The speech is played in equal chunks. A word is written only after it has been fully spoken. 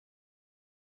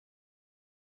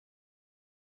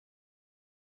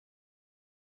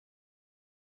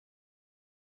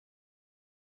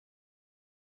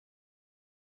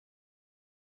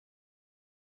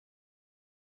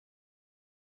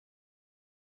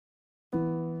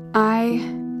I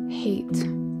hate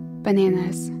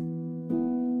bananas.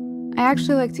 I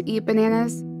actually like to eat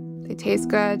bananas. They taste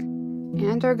good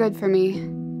and are good for me.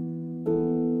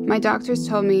 My doctors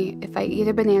told me if I eat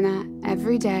a banana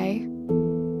every day,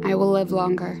 I will live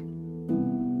longer.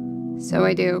 So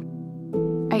I do.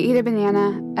 I eat a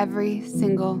banana every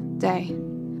single day.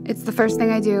 It's the first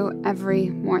thing I do every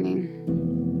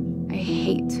morning. I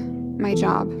hate my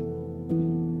job.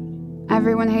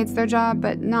 Everyone hates their job,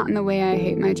 but not in the way I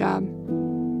hate my job.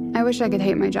 I wish I could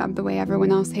hate my job the way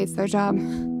everyone else hates their job.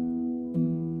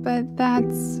 But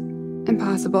that's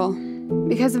impossible.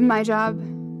 Because of my job,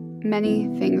 many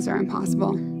things are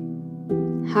impossible.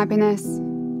 Happiness,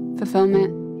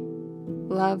 fulfillment,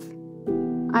 love.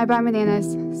 I buy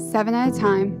bananas 7 at a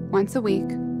time, once a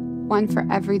week, one for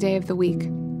every day of the week.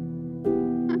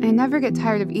 I never get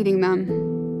tired of eating them,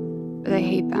 but I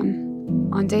hate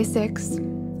them. On day 6,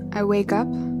 I wake up,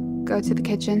 go to the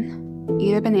kitchen,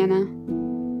 eat a banana,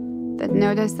 then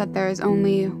notice that there is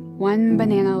only 1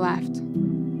 banana left.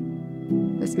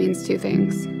 This means 2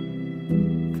 things.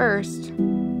 First,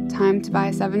 time to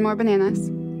buy 7 more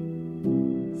bananas.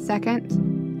 Second,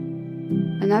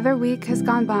 another week has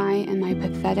gone by in my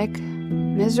pathetic,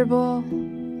 miserable,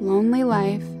 lonely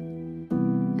life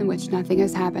in which nothing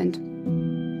has happened.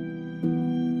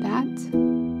 That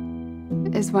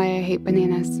is why I hate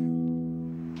bananas.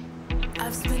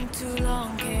 I've spent too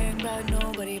long caring about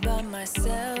nobody but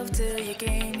myself till you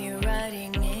came here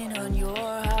riding in on your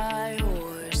high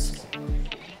horse.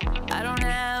 I don't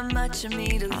have much of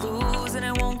me to lose and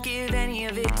I won't give any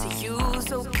of it to you,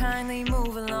 so kindly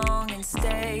move along and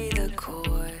stay the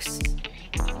course.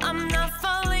 I'm not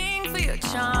falling for your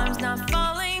charms, not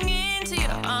falling into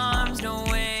your arms, no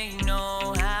way,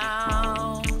 no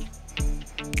how.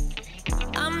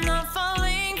 I'm not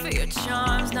falling for your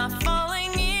charms, not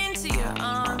falling into your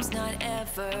arms, not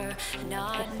ever,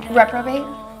 not now. Reprobate.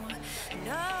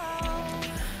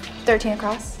 13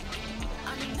 across.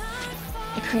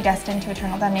 Predestined to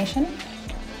eternal damnation.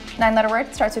 9-letter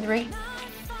word, starts with re.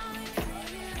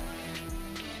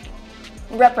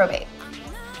 Reprobate.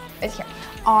 It's here.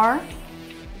 R-E-P.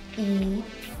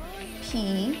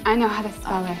 I know how to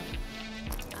spell it.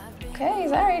 Okay,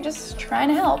 sorry, just trying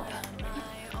to help.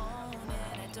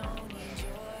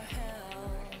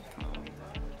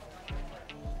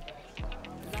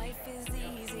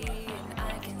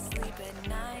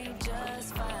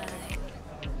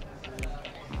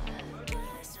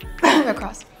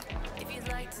 Across.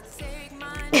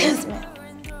 Yes, ma'am.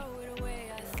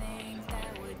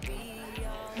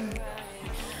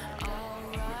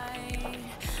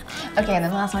 Okay, and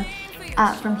then the last one.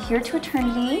 From here to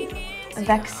eternity,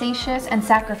 vexatious, and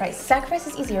sacrifice. Sacrifice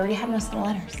is easy, I already have most of the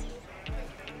letters.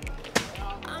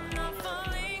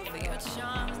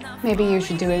 Maybe you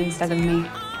should do it instead of me.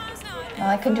 Well,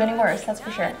 I couldn't do any worse, that's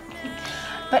for sure.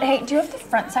 But hey, do you have the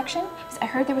front section? Because I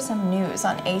heard there was some news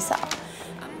on A.E.S.O.P.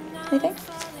 Anything?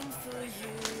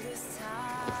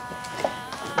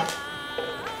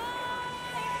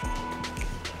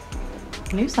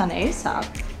 News on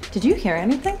A.E.S.O.P. Did you hear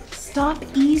anything? Stop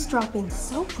eavesdropping,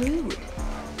 so rude.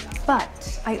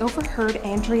 But I overheard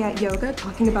Andrea at yoga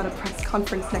talking about a press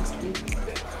conference next week.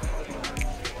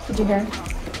 Did you hear?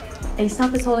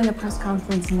 A.E.S.O.P is holding a press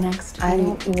conference next week. I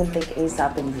don't even think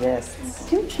A.E.S.O.P exists.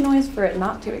 Too much noise for it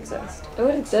not to exist. Oh,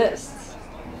 it exists,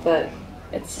 but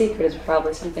its secret is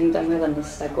probably something dumber than the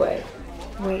Segway.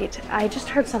 Wait, I just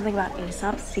heard something about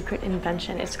A.E.S.O.P's secret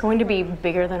invention. It's going to be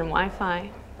bigger than Wi-Fi.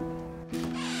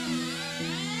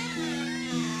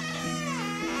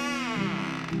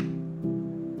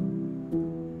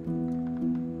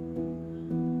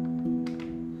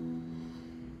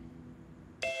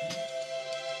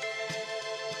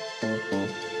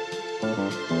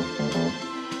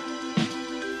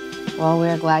 Well,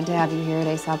 we're glad to have you here at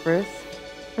A.E.S.O.P, Ruth.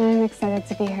 I'm excited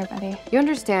to be here, buddy. You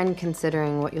understand,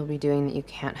 considering what you'll be doing, that you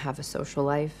can't have a social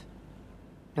life?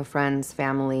 No friends,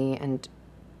 family, and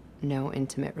no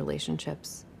intimate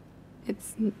relationships.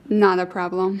 It's not a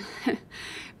problem.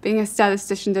 Being a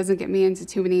statistician doesn't get me into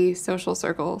too many social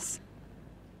circles.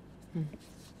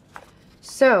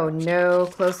 So, no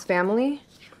close family?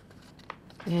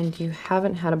 And you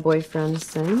haven't had a boyfriend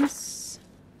since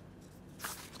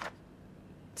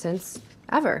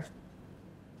ever.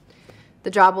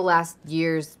 The job will last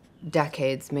years,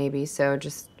 decades maybe, so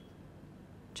just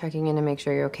checking in to make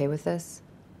sure you're okay with this.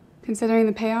 Considering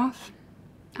the payoff,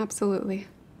 absolutely.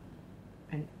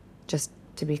 And just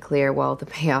to be clear, while the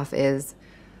payoff is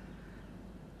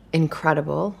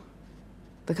incredible,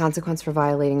 the consequence for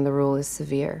violating the rule is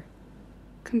severe.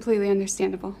 Completely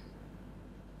understandable.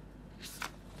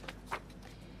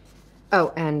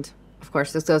 Oh, and Of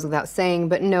course, this goes without saying,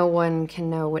 but no one can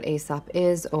know what A.E.S.O.P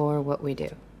is or what we do.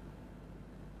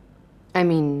 I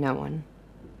mean, no one.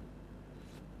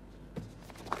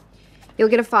 You'll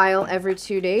get a file every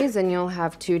 2 days, and you'll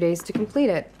have 2 days to complete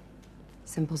it.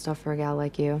 Simple stuff for a gal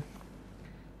like you.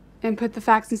 Input the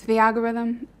facts into the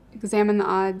algorithm, examine the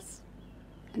odds,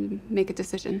 and make a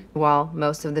decision. While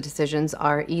most of the decisions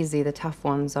are easy, the tough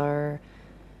ones are...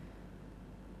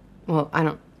 Well, I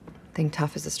don't think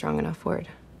tough is a strong enough word.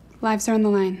 Lives are on the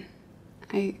line.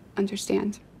 I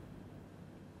understand.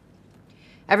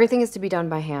 Everything is to be done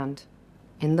by hand.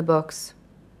 In the books,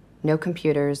 no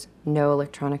computers, no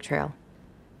electronic trail.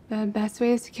 The best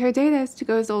way to secure data is to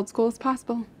go as old school as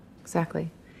possible. Exactly.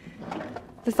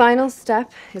 The final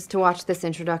step is to watch this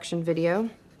introduction video.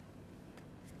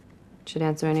 It should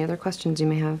answer any other questions you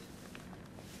may have.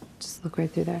 Just look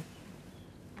right through there.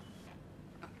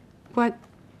 What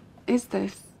is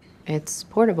this? It's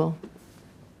portable.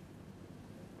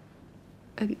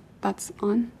 That's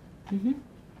on? Mm-hmm.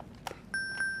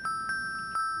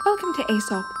 Welcome to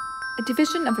A.E.S.O.P, a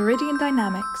division of Viridian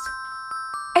Dynamics.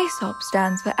 A.E.S.O.P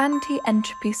stands for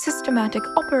Anti-Entropy Systematic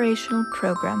Operational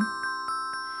Program.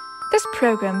 This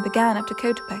program began after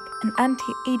Coatepec, an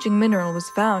anti-aging mineral, was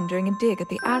found during a dig at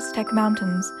the Aztec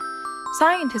Mountains.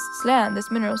 Scientists learned this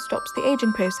mineral stops the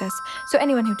aging process, so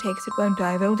anyone who takes it won't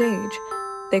die of old age.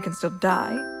 They can still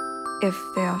die if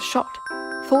they are shot,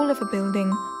 fall off a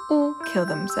building, or kill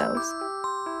themselves.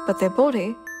 But their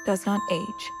body does not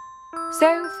age.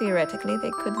 So, theoretically,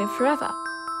 they could live forever.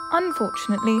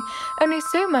 Unfortunately, only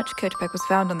so much Coatepec was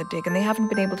found on the dig, and they haven't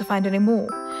been able to find any more.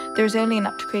 There is only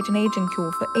enough to create an aging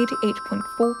cure for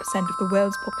 88.4% of the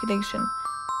world's population.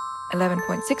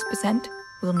 11.6%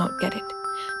 will not get it.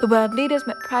 The world leaders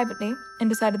met privately and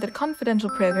decided that a confidential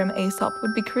program, A.E.S.O.P,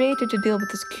 would be created to deal with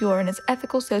this cure and its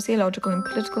ethical, sociological, and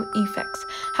political effects,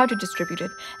 how to distribute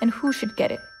it, and who should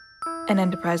get it. An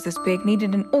enterprise this big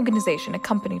needed an organization, a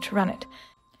company to run it.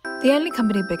 The only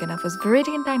company big enough was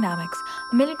Viridian Dynamics,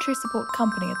 a military support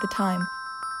company at the time.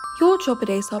 Your job at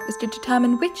A.E.S.O.P is to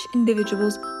determine which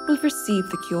individuals will receive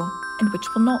the cure and which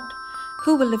will not,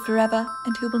 who will live forever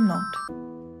and who will not.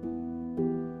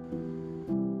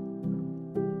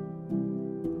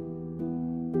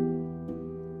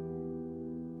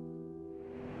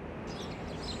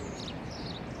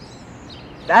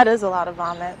 That is a lot of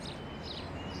vomit.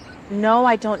 No,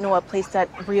 I don't know a place that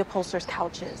reupholsters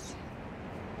couches.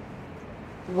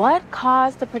 What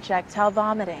caused the projectile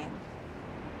vomiting?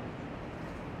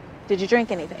 Did you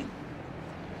drink anything?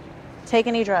 Take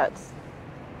any drugs?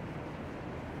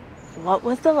 What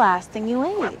was the last thing you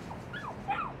ate?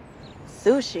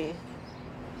 Sushi.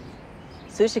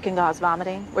 Sushi can cause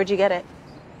vomiting. Where'd you get it?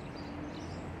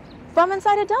 From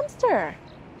inside a dumpster.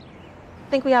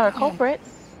 Think we have our culprit.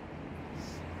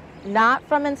 Not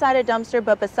from inside a dumpster,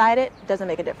 but beside it, doesn't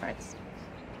make a difference.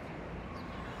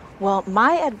 Well,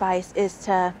 my advice is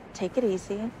to take it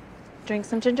easy, drink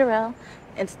some ginger ale,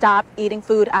 and stop eating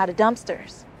food out of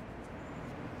dumpsters.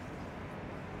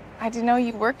 I didn't know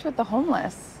you worked with the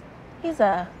homeless. He's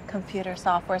a computer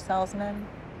software salesman.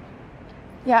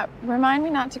 Yeah, remind me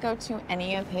not to go to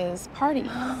any of his parties.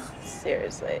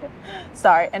 Seriously.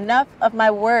 Sorry, enough of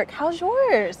my work. How's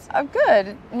yours?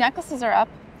 Good. Necklaces are up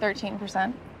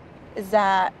 13%. Is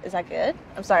that good?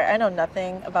 I'm sorry, I know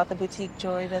nothing about the boutique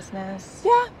jewelry business.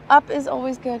 Yeah, up is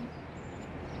always good.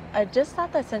 I just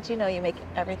thought that since you make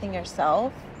everything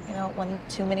yourself, wouldn't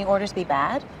too many orders be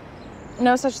bad?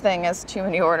 No such thing as too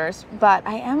many orders, but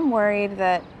I am worried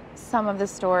that some of the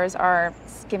stores are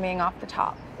skimming off the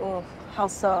top. Ooh, how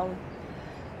so?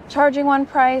 Charging one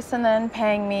price and then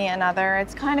paying me another.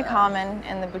 It's kind of common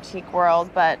in the boutique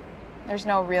world, but there's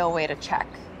no real way to check.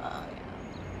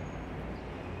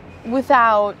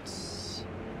 Without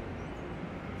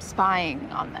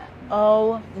spying on them.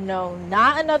 Oh, no,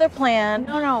 not another plan.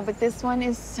 No, but this one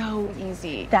is so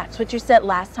easy. That's what you said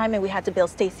last time, and we had to bail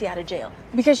Stacy out of jail.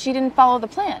 Because she didn't follow the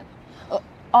plan.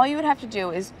 All you would have to do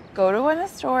is go to one of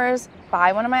the stores,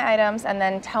 buy one of my items, and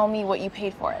then tell me what you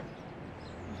paid for it.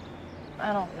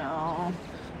 I don't know.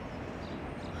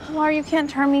 Laura, you can't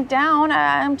turn me down.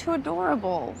 I'm too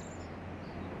adorable.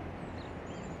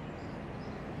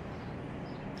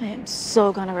 I am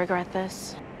so gonna regret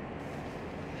this.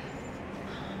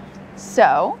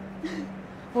 So,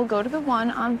 we'll go to the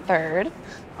one on 3rd.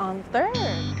 On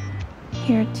 3rd?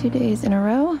 Here 2 days in a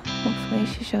row. Hopefully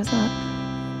she shows up.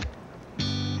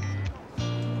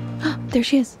 There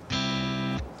she is.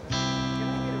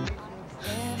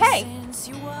 Hey!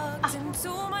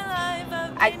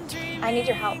 I need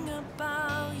your help.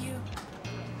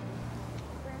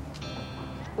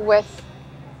 With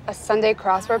a Sunday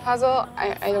crossword puzzle,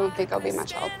 I don't think I'll be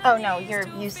much help. Oh no, you're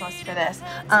useless for this.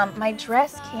 My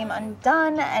dress came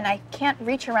undone and I can't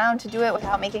reach around to do it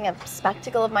without making a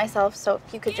spectacle of myself, so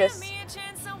if you could just...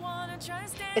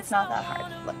 It's not that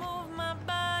hard, look.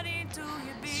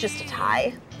 It's just a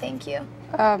tie, thank you.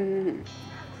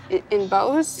 In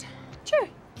bows? Sure.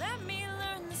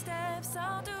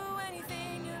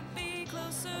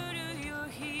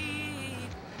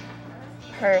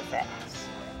 Perfect.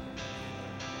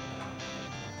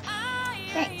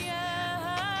 Thanks.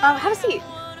 Have a seat.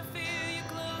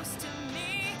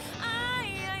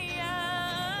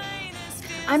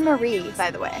 I'm Marie,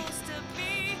 by the way.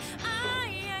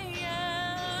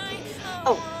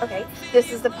 Oh, okay.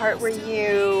 This is the part where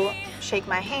you shake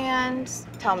my hand,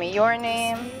 tell me your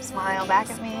name, smile back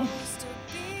at me.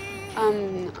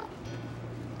 I'm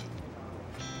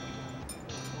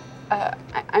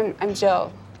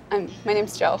Jill. My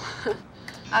name's Jill.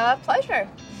 Pleasure.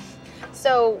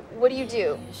 So, what do you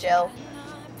do, Jill?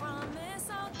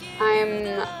 I'm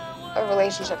a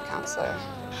relationship counselor.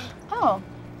 Oh.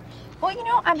 Well, you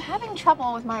know, I'm having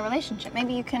trouble with my relationship.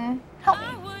 Maybe you can help me.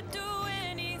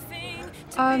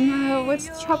 What's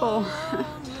the trouble?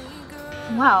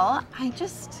 Well, I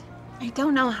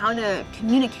don't know how to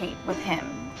communicate with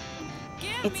him.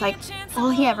 It's like all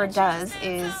he ever does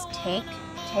is take,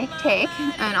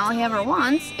 and all he ever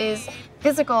wants is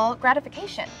physical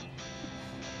gratification.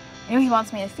 You know, he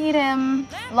wants me to feed him,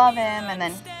 love him, and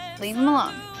then leave him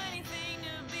alone.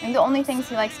 And the only things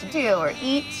he likes to do are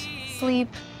eat,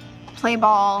 sleep, play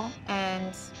ball,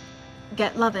 and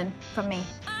get lovin' from me.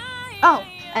 Oh,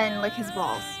 and lick his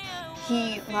balls.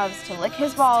 He loves to lick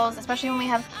his balls, especially when we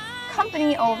have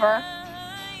company over.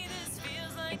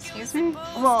 Excuse me?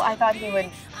 Well, I thought he would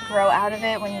grow out of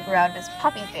it when he grew out of his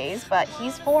puppy phase, but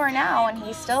he's 4 now and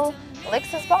he still licks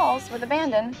his balls with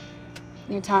abandon.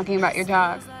 You're talking about your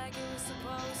dog.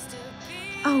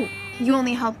 Oh, you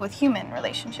only help with human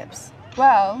relationships.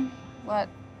 Well, what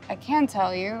I can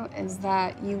tell you is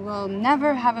that you will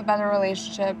never have a better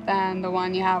relationship than the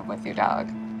one you have with your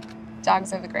dog.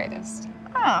 Dogs are the greatest.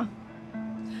 Oh.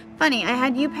 Funny, I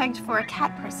had you pegged for a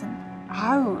cat person.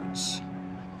 Ouch.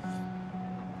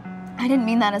 I didn't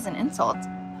mean that as an insult.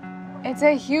 It's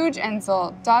a huge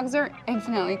insult. Dogs are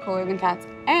infinitely cooler than cats,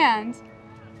 and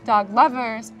dog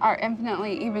lovers are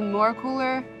infinitely even more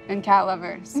cooler than cat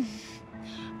lovers.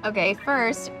 Okay,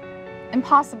 first,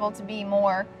 impossible to be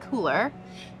more cooler,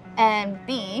 and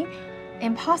B,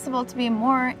 impossible to be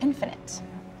more infinite.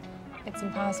 It's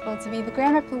impossible to be the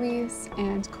grammar police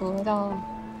and cool it all.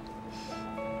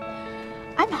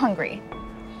 I'm hungry.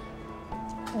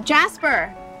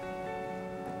 Jasper!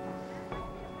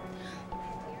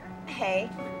 Hey,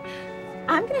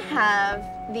 I'm gonna have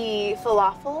the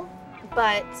falafel,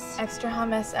 but extra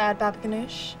hummus, add baba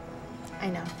ganoush. I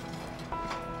know.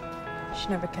 She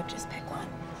never could just pick one.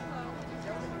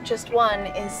 Just one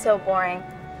is so boring.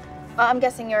 I'm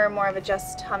guessing you're more of a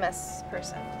just hummus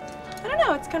person. I don't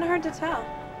know, it's kind of hard to tell.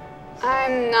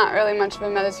 I'm not really much of a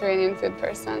Mediterranean food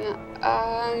person.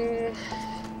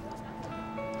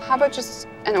 How about just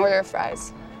an order of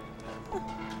fries?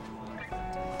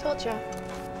 Told you.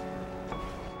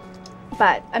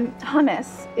 But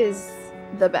hummus is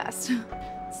the best.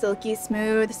 Silky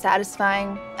smooth,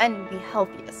 satisfying, and the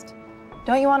healthiest.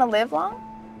 Don't you want to live long?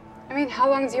 I mean, how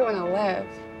long do you want to live?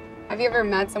 Have you ever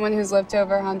met someone who's lived to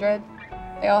over 100?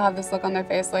 They all have this look on their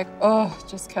face like, oh,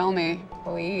 just kill me,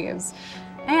 please.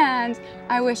 And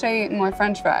I wish I'd eaten more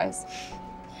French fries.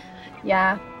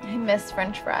 Yeah, I miss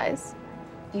French fries.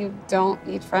 You don't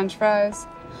eat French fries?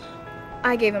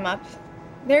 I gave them up.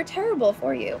 They're terrible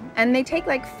for you, and they take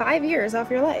like 5 years off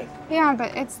your life. Yeah,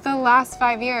 but it's the last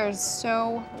 5 years,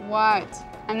 so what?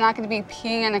 I'm not gonna be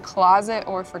peeing in a closet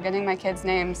or forgetting my kids'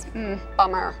 names.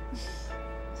 Bummer.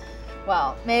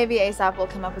 Well, maybe A.E.S.O.P will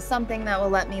come up with something that will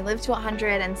let me live to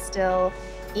 100 and still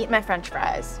eat my French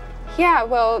fries. Yeah,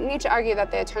 well, Nietzsche argued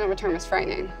that the eternal return was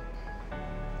frightening.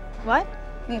 What?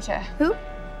 Nietzsche. Who?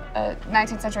 A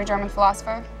 19th century German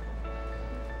philosopher.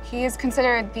 He is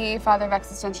considered the father of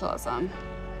existentialism.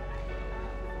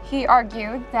 He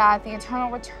argued that the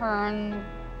eternal return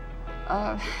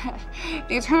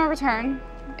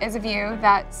is a view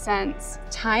that since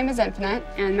time is infinite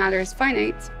and matter is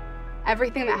finite,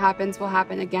 everything that happens will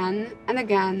happen again and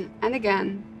again and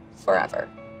again forever.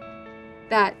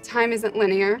 That time isn't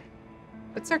linear,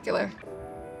 but circular.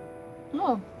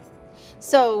 Oh.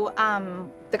 So,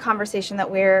 the conversation that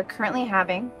we're currently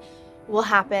having will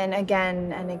happen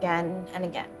again and again and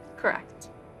again. Correct.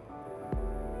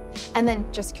 And then,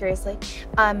 just curiously,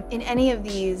 in any of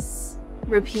these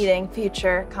repeating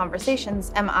future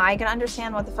conversations, am I gonna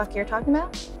understand what the fuck you're talking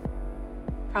about?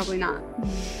 Probably not.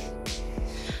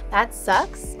 That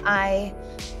sucks. I'm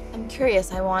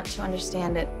curious. I want to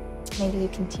understand it. Maybe you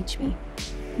can teach me.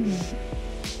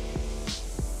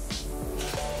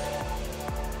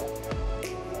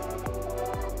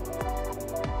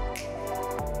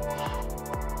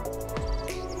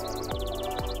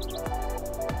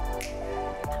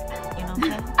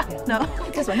 No.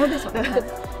 This one, no, this one.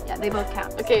 Yeah, they both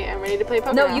count. Okay, I'm ready to play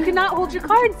poker. No, you cannot hold your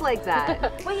cards like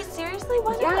that. Wait, seriously?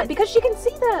 Why not? Yeah, because she can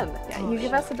see them. Yeah, you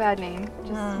give us a bad name.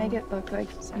 Just make it look like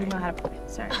You know how to play.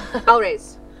 Sorry. I'll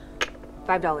raise.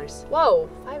 $5. Whoa,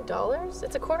 $5?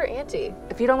 It's a quarter ante.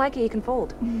 If you don't like it, you can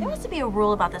fold. There has to be a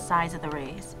rule about the size of the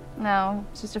raise. No,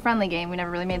 it's just a friendly game. We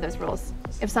never really made those rules.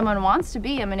 If someone wants to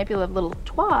be a manipulative little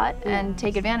twat and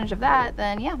take advantage of that,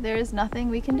 then yeah, there is nothing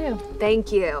we can do.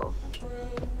 Thank you.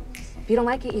 If you don't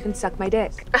like it, you can suck my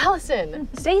dick. Allison!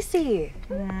 Stacy!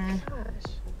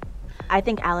 Gosh. I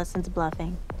think Allison's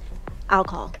bluffing. I'll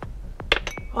call.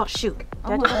 Oh, shoot. Did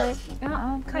I do that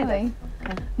right? Kind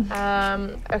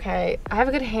of. Okay. I have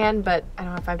a good hand, but I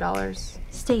don't have $5.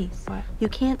 Stace, What? you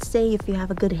can't say if you have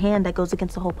a good hand that goes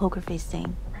against the whole poker face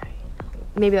thing.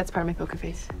 Maybe that's part of my poker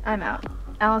face. I'm out.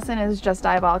 Allison is just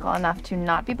diabolical enough to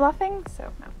not be bluffing,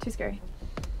 so no, too scary.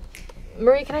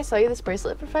 Marie, can I sell you this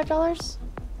bracelet for $5?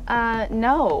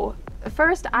 No.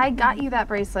 First, I got you that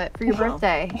bracelet for your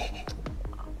birthday.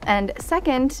 And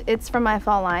second, it's from my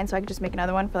fall line, so I could just make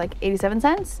another one for like 87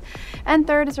 cents. And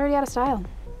third, it's already out of style.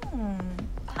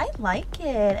 I like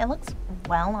it. It looks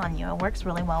well on you. It works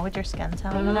really well with your skin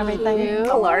tone and everything.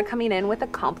 Pilar coming in with a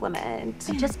compliment.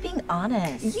 I'm just being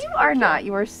honest. You are not.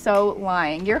 You are so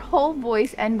lying. Your whole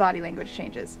voice and body language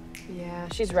changes. Yeah,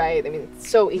 she's right. I mean, it's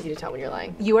so easy to tell when you're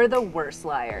lying. You are the worst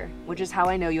liar, which is how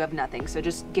I know you have nothing, so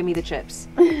just give me the chips.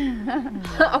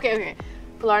 Okay.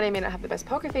 Pilar and I may not have the best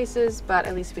poker faces, but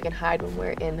at least we can hide when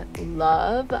we're in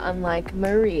love, unlike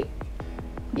Marie.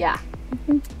 Yeah.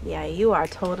 Yeah, you are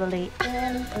totally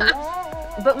in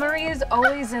love. But Marie is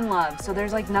always in love, so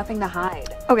there's like nothing to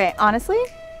hide. Okay, honestly,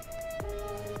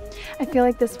 I feel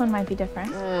like this one might be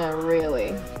different.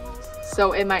 Really?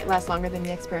 So it might last longer than the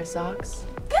next pair of socks?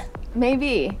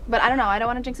 Maybe, but I don't know. I don't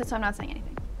want to jinx it, so I'm not saying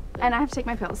anything. And I have to take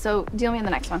my pills, so deal me in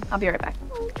the next one. I'll be right back.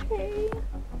 Okay.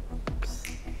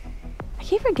 I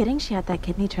keep forgetting she had that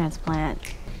kidney transplant.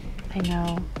 I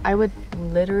know. I would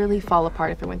literally fall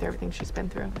apart if I went through everything she's been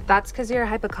through. That's because you're a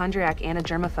hypochondriac and a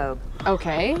germaphobe.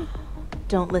 Okay.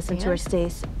 Don't listen to her,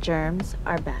 Stace. Germs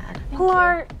are bad.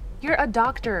 Pilar, you're a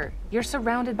doctor. You're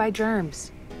surrounded by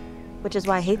germs. Which is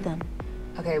why I hate them.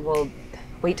 Okay, well,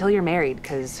 wait till you're married,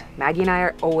 because Maggie and I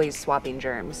are always swapping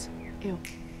germs. Ew.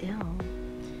 Ew.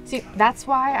 See, that's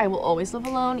why I will always live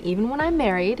alone, even when I'm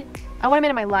married. I want a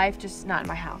man in my life, just not in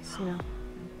my house, you know?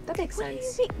 That makes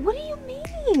sense. What do you mean?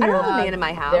 I don't have a man in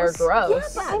my house. They're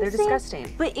gross. Yeah, Yeah, they're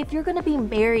disgusting. But if you're gonna be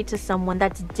married to someone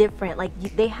that's different, like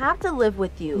they have to live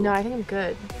with you. No, I think I'm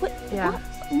good. What? Yeah.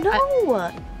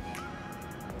 What? No.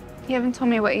 You haven't told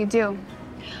me what you do.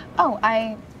 Oh,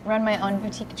 I run my own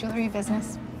boutique jewelry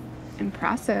business.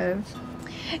 Impressive.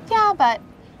 Yeah, but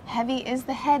heavy is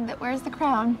the head that wears the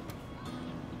crown.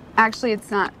 Actually,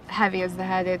 it's not heavy as the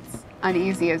head, it's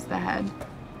uneasy as the head.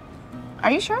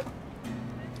 Are you sure?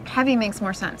 Heavy makes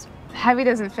more sense. Heavy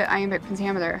doesn't fit iambic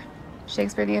pentameter.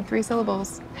 Shakespeare needed 3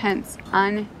 syllables, hence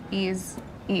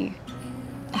uneasy.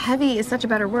 Heavy is such a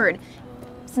better word.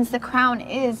 Since the crown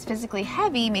is physically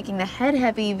heavy, making the head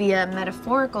heavy via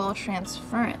metaphorical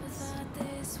transference.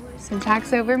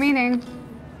 Syntax over meaning.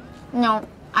 No,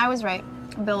 I was right.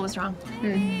 Bill was wrong.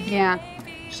 Yeah,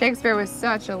 Shakespeare was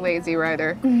such a lazy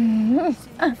writer.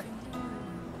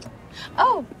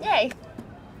 Oh, yay.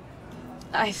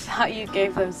 I thought you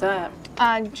gave those up.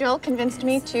 Jill convinced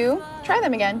me to try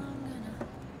them again.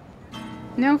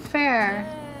 No fair.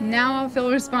 Now I'll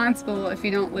feel responsible if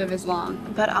you don't live as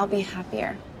long. But I'll be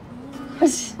happier.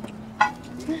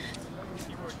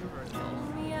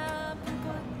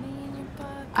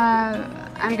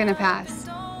 I'm gonna pass.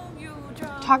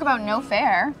 Talk about no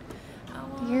fair.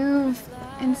 You've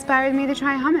inspired me to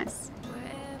try hummus.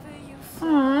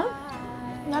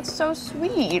 That's so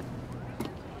sweet.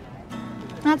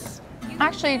 That's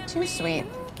actually too sweet.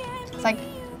 It's like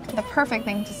the perfect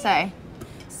thing to say.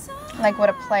 Like what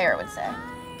a player would say.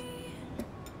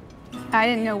 I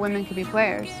didn't know women could be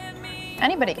players.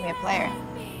 Anybody can be a player.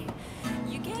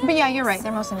 But yeah, you're right,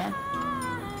 they're mostly men.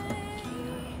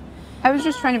 I was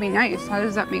just trying to be nice. How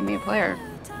does that make me a player?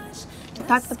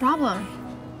 That's the problem.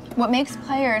 What makes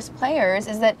players players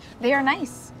is that they are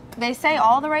nice. They say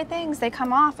all the right things. They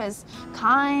come off as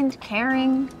kind,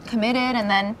 caring, committed, and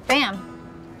then bam,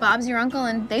 Bob's your uncle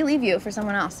and they leave you for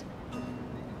someone else.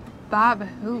 Bob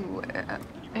who?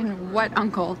 And what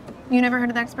uncle? You never heard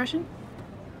of that expression?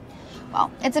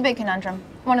 Well, it's a big conundrum.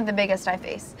 One of the biggest I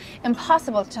face.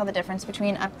 Impossible to tell the difference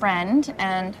between a friend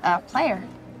and a player.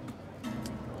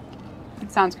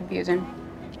 It sounds confusing.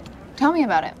 Tell me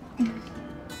about it.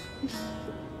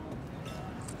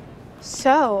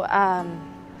 So,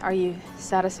 are you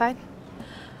satisfied?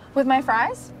 With my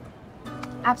fries?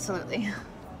 Absolutely.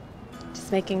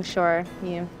 Just making sure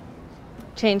you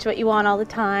change what you want all the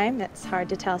time. It's hard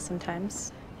to tell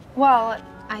sometimes. Well,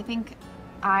 I think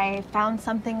I found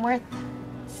something worth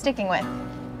sticking with.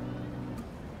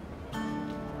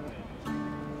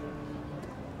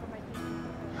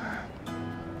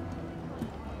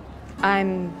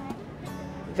 I'm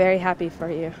very happy for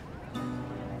you.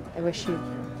 I wish you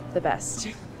the best.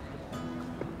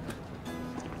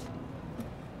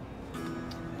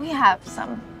 We have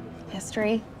some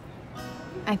history.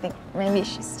 I think maybe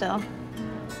she's still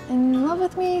in love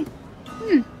with me.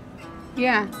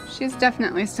 Yeah, she's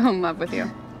definitely still in love with you.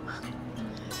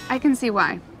 I can see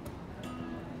why.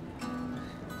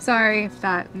 Sorry if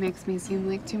that makes me seem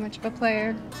like too much of a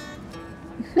player.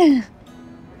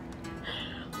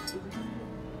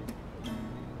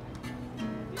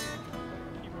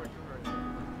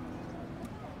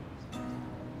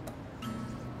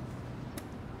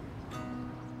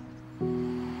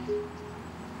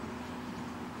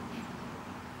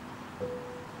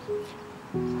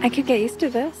 I could get used to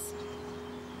this.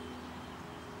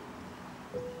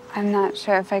 I'm not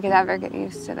sure if I could ever get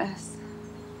used to this.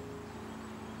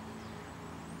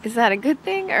 Is that a good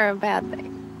thing or a bad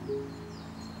thing?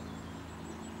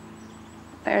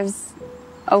 There's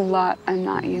a lot I'm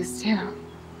not used to.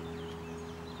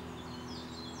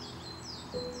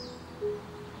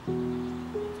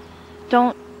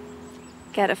 Don't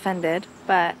get offended,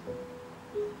 but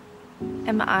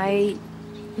am I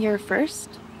your first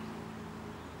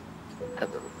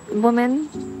woman,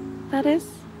 that is?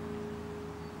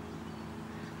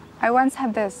 I once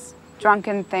had this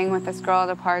drunken thing with this girl at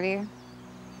a party.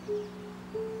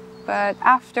 But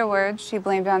afterwards, she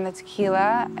blamed it on the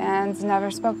tequila and never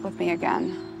spoke with me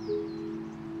again.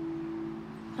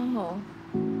 Oh.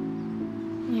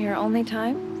 Your only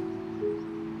time?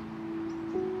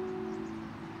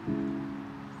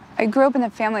 I grew up in a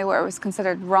family where it was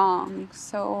considered wrong,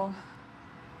 so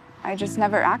I just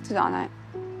never acted on it.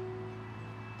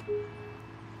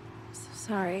 So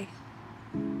sorry.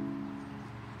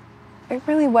 It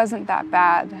really wasn't that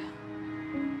bad.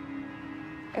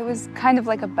 It was kind of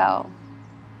like a bell.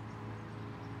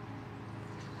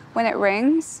 When it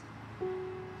rings,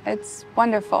 it's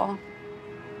wonderful.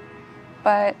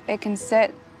 But it can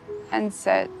sit and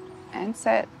sit and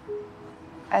sit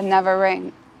and never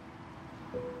ring.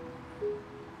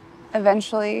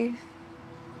 Eventually,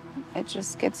 it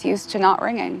just gets used to not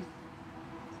ringing.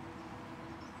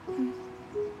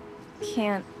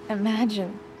 Can't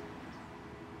imagine.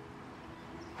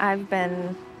 I've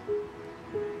been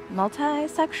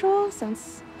multisexual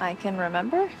since I can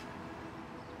remember.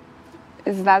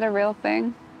 Is that a real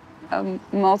thing?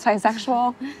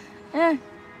 Multisexual?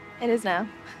 It is now.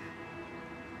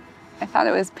 I thought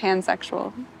it was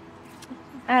pansexual.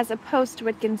 As a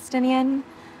post-Wittgensteinian,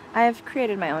 I have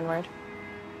created my own word.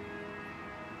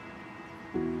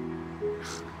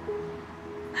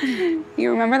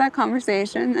 You remember that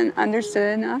conversation and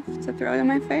understood enough to throw it in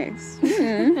my face.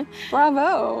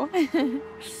 Bravo.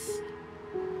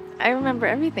 I remember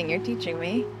everything you're teaching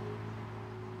me.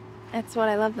 That's what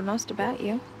I love the most about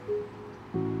you.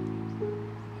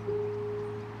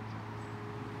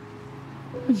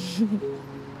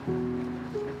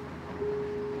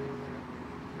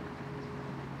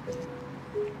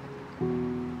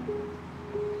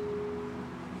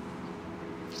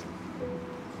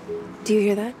 Do you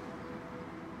hear that?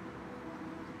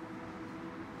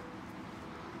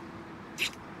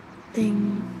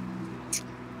 Ding.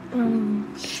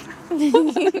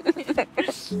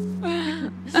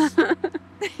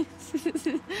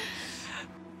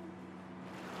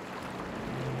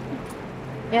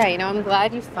 Yeah, you know, I'm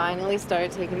glad you finally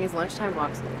started taking these lunchtime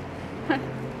walks.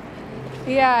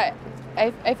 Yeah,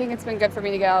 I think it's been good for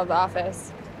me to get out of the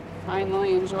office.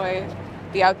 Finally enjoy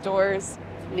the outdoors,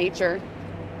 nature,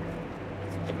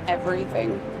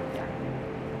 everything.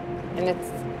 And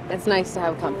it's nice to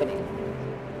have company.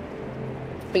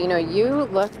 But you know, you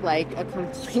look like a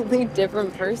completely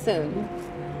different person.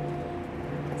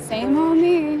 Same old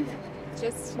me,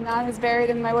 just not as buried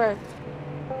in my work.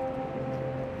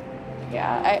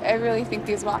 Yeah, I really think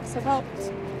these walks have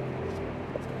helped.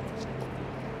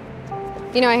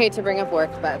 You know, I hate to bring up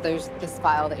work, but there's this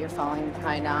file that you're falling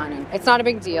behind on, and it's not a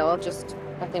big deal, just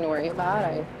nothing to worry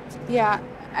about. Yeah,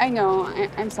 I know.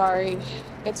 I'm sorry.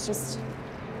 It's just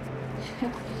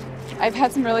I've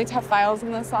had some really tough files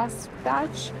in this last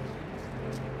batch.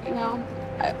 You know,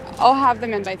 I'll have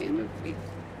them in by the end of the week.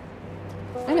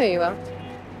 I know you will.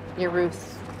 You're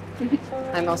Ruth,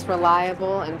 my most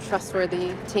reliable and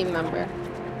trustworthy team member.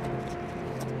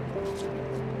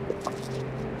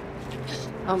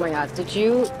 Oh my God, did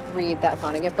you read that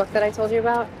Vonnegut book that I told you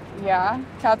about? Yeah,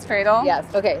 Cat's Cradle? Yes,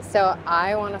 okay, so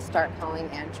I want to start calling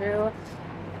Andrew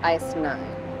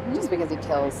Ice-9, just because he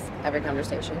kills every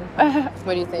conversation.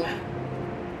 What do you think?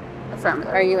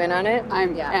 Affirmative. Are you in on it?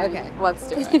 Yeah, in. Okay, let's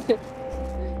do it.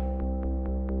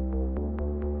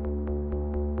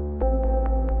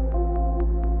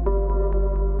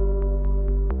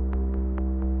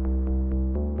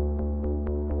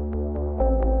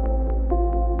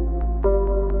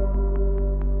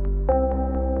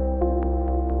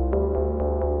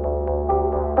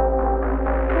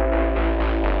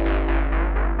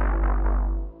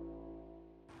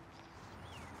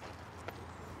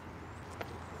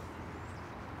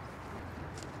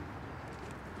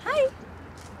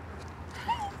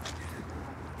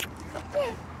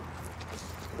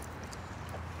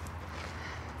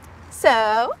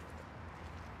 So,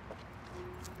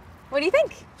 what do you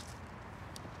think?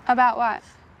 About what?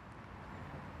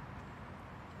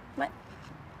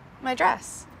 My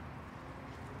dress.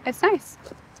 It's nice.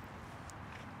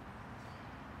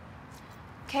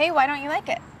 Okay, why don't you like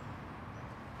it?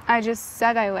 I just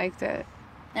said I liked it.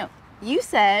 No, you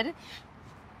said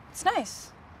it's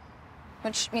nice,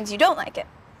 which means you don't like it.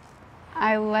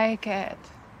 I like it.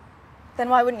 Then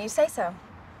why wouldn't you say so?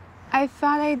 I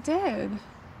thought I did.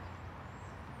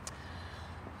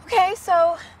 Okay,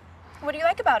 so what do you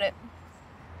like about it?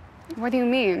 What do you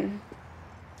mean?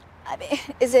 I mean,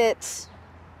 is it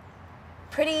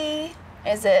pretty?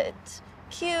 Is it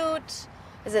cute?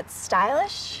 Is it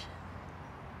stylish?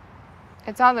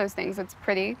 It's all those things. It's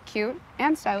pretty, cute,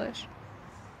 and stylish.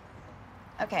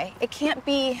 Okay, it can't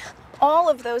be all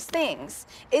of those things.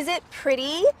 Is it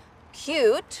pretty,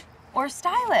 cute, or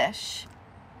stylish?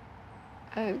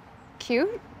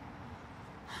 Cute?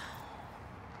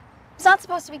 It's not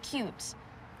supposed to be cute.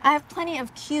 I have plenty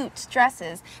of cute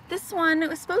dresses. This one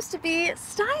was supposed to be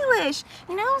stylish,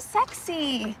 you know,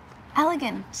 sexy,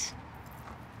 elegant.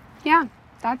 Yeah,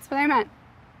 that's what I meant.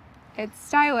 It's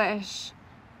stylish.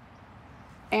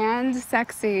 And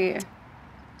sexy.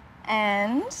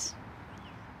 And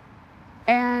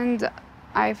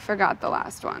I forgot the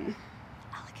last one.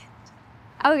 elegant.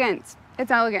 Elegant.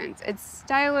 It's elegant. It's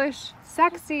stylish,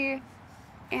 sexy,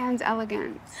 and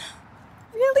elegant.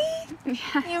 Really?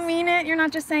 Yes. You mean it? You're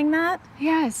not just saying that?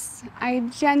 Yes, I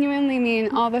genuinely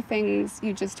mean all the things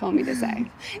you just told me to say.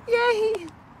 Yay!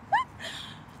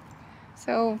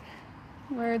 So,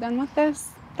 we're done with this?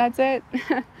 That's it?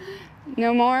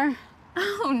 No more?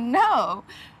 Oh no!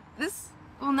 This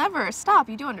will never stop,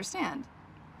 you do understand.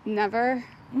 Never?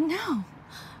 No.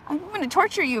 I'm going to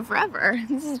torture you forever.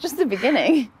 This is just the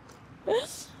beginning.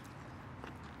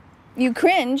 You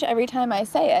cringe every time I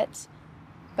say it,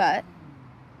 but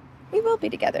we will be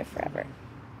together forever.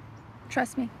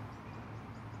 Trust me.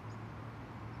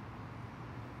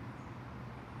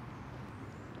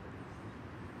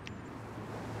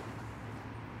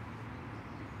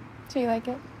 Do you like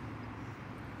it?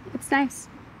 It's nice.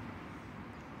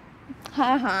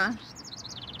 Haha.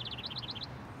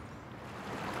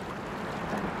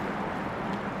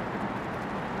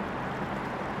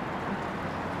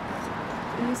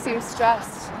 You seem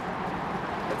stressed.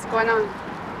 What's going on?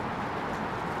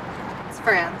 It's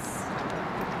France.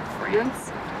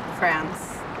 France?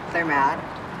 France. They're mad.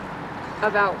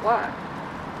 About what?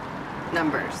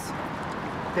 Numbers.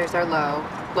 There's our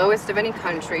lowest of any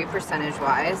country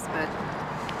percentage-wise, but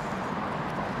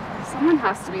Someone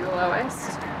has to be the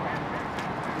lowest.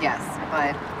 yes,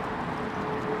 but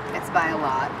it's by a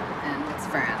lot, and it's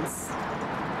France.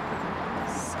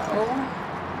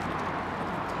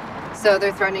 So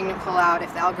they're threatening to pull out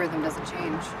if the algorithm doesn't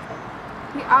change.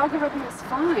 The algorithm is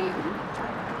fine.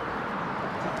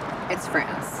 It's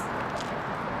France.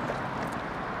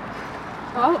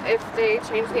 Well, if they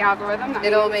change the algorithm, that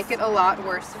It'll means make it a lot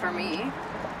worse for me,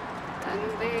 then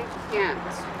they can't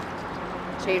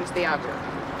change the algorithm.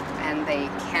 and they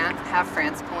can't have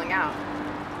France pulling out.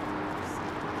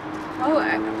 Oh,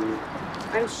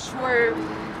 I'm sure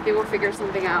they will figure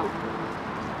something out.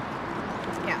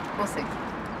 Yeah, we'll see.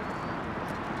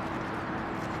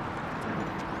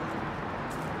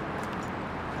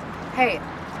 Hey,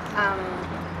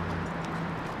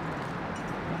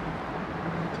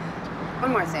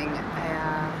 one more thing.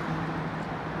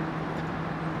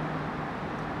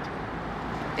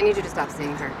 I need you to stop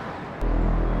seeing her.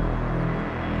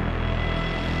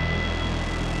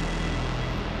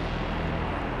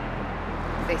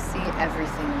 They see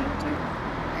everything you do,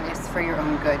 and it's for your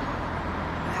own good.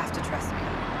 You have to trust me.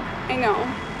 I know.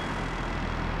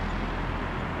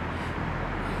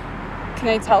 Can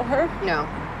I tell her? No.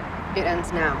 It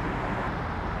ends now.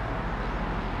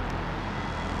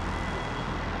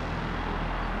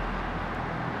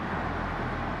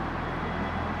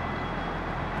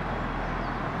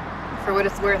 For what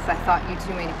it's worth, I thought you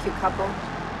two made a cute couple.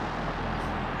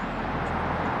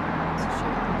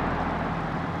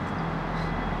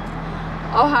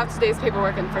 I'll have today's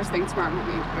paperwork in first thing tomorrow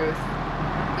morning. Ruth,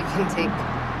 you can take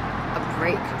a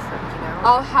break for, you know?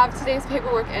 I'll have today's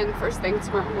paperwork in first thing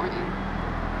tomorrow morning.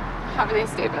 Have a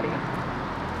nice day, buddy.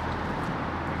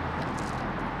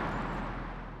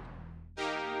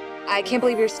 I can't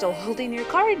believe you're still holding your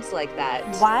cards like that.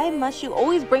 Why must you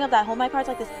always bring up that hold my cards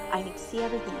like this? I need to see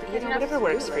everything. You know, whatever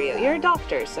works for you. You're a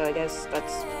doctor, so I guess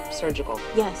that's surgical.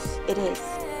 Yes, it is.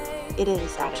 It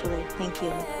is, actually. Thank you.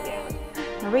 Yeah.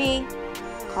 Marie,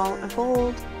 call or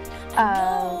fold.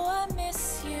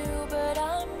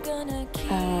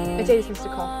 It's 80 cents to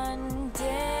call.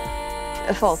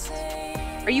 A fold.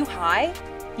 Are you high?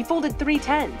 You folded 3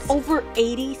 tens. Over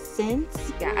 80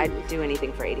 cents? Yeah, I'd do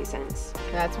anything for 80 cents.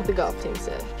 That's what the golf team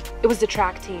said. It was the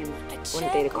track team.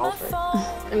 Wouldn't date a golfer.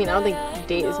 I mean, I don't think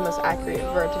date is the most accurate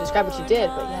verb to describe what you did,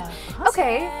 but yeah.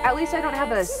 Okay, at least I don't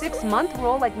have a 6-month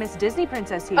rule like Miss Disney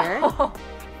Princess here.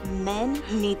 Men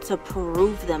need to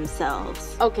prove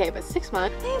themselves. Okay, but 6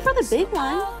 months. Hey, for the big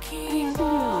one.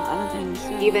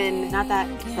 Even not that,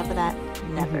 except for that,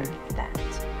 never that.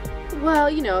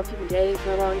 Well, you know, if you've been dating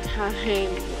for a long time.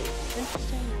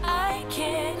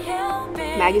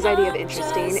 Maggie's idea of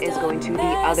interesting is going to the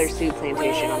other soup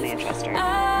plantation on Manchester.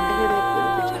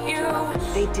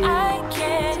 They do. I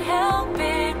can't help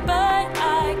it, but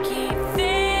I keep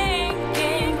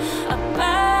thinking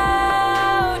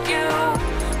about you.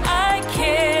 I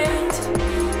can't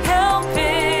help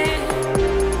it.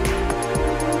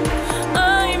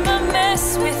 I'm a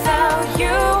mess without you.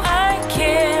 I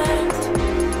can't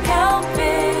help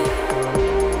it.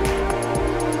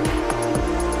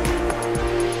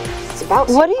 It's about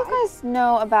What do you guys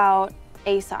know about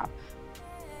A.E.S.O.P?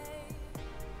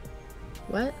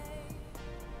 What?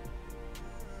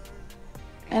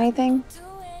 Anything?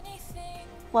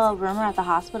 Well, rumor at the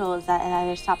hospital is that it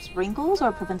either stops wrinkles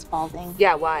or prevents balding.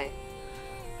 Yeah, why?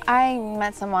 I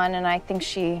met someone and I think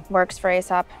she works for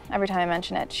A.E.S.O.P. Every time I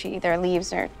mention it, she either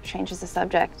leaves or changes the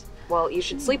subject. Well, you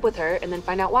should sleep with her and then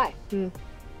find out why.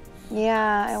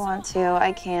 Yeah, I want to.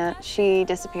 I can't. She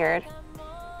disappeared.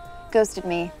 Ghosted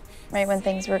me right when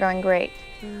things were going great.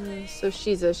 So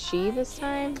she's a she this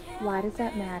time? Why does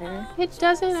that matter? It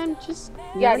doesn't. I'm just.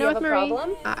 Yeah, you know, you have with a Marie.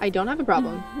 problem? I don't have a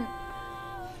problem.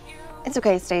 It's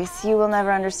okay, Stace. You will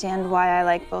never understand why I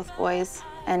like both boys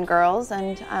and girls,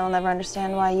 and I will never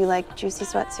understand why you like juicy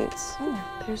sweatsuits.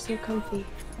 They're so comfy.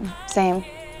 Same.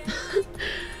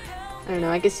 I don't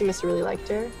know. I guess you must have really liked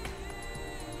her.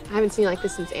 I haven't seen you like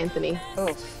this since Anthony.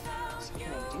 Oh,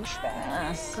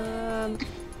 douchebag.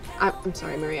 I'm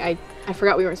sorry, Marie. I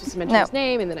forgot we weren't supposed to mention his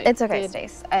name, and then I It's okay, did.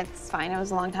 Stace. It's fine. It was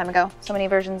a long time ago. So many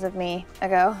versions of me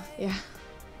ago. Yeah.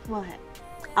 What?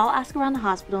 I'll ask around the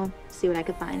hospital, see what I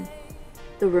could find.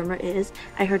 The rumor is,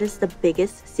 I heard it's the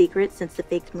biggest secret since the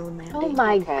faked moon landing. Oh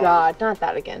my God, not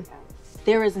that again.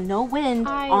 There is no wind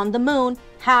on the moon.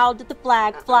 How did the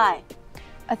flag fly?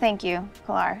 Thank you,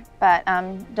 Pilar. But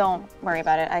don't worry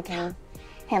about it. I can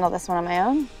handle this one on my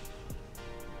own.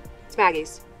 It's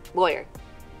Maggie's lawyer.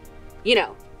 You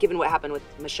know, given what happened with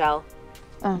Michelle.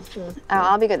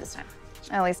 I'll be good this time.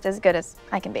 At least as good as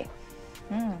I can be.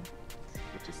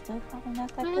 Which is still probably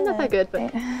not that Eh, good. not that good,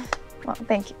 but Well,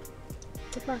 thank you.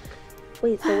 good luck.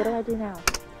 Wait, so what do I do now?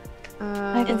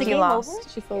 I think the you game lost. over?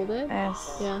 She folded.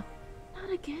 Yes. Yeah.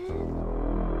 Not again.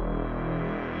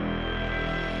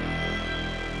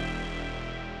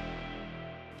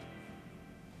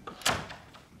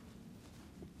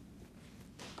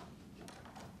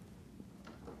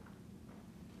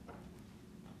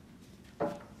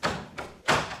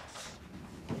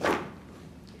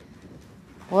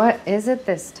 What is it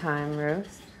this time,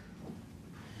 Ruth?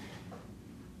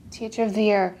 Teacher of the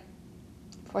Year.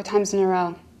 4 times in a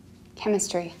row.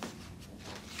 Chemistry.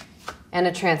 And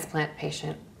a transplant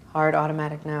patient. Hard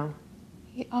automatic no.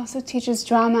 He also teaches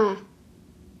drama.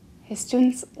 His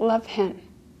students love him.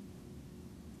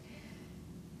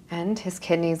 And his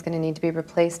kidney is going to need to be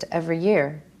replaced every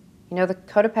year. You know, the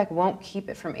Codepec won't keep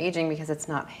it from aging because it's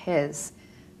not his.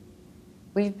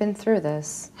 We've been through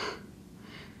this.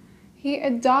 He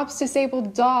adopts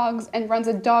disabled dogs and runs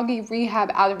a doggy rehab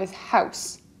out of his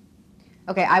house.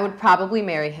 Okay, I would probably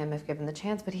marry him if given the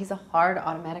chance, but he's a hard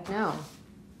automatic no.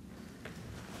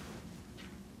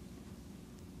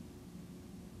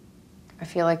 I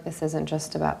feel like this isn't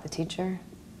just about the teacher.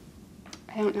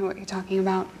 I don't know what you're talking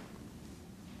about.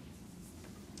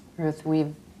 Ruth,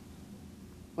 we've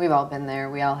all been there.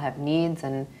 We all have needs,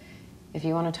 and if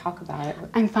you want to talk about it...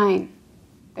 I'm fine.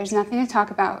 There's nothing to talk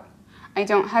about. I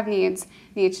don't have needs.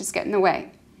 Needs just get in the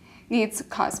way. Needs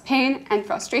cause pain and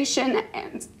frustration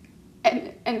and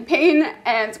pain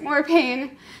and more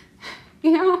pain.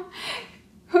 You know,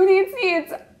 who needs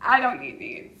needs? I don't need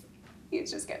needs.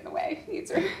 Needs just get in the way.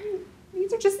 Needs are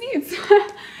just needs.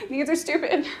 Needs are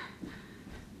stupid.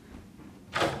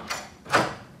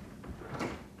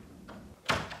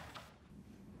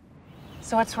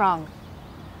 So what's wrong?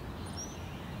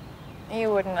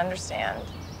 You wouldn't understand.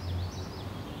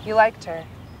 You liked her.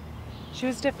 She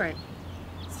was different.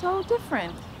 So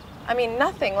different. I mean,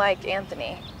 nothing like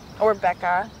Anthony, or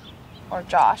Becca, or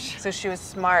Josh. So she was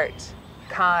smart,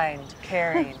 kind,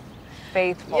 caring,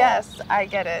 faithful. Yes, I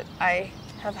get it. I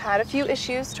have had a few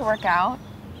issues to work out,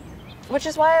 which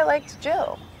is why I liked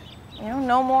Jill. You know,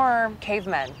 no more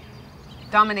cavemen,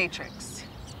 dominatrix,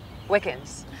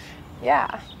 Wiccans.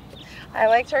 Yeah, I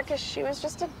liked her because she was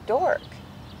just a dork.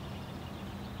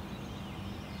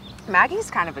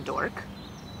 Maggie's kind of a dork.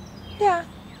 Yeah.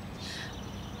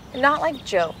 Not like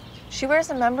Jill. She wears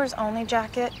a members-only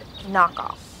jacket,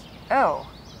 knockoff. Oh,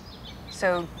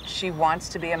 so she wants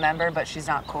to be a member, but she's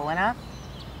not cool enough?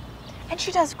 And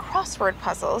she does crossword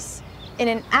puzzles in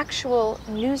an actual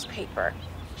newspaper.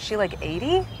 She like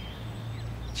 80?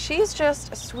 She's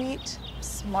just a sweet,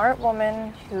 smart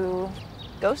woman who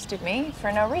ghosted me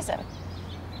for no reason.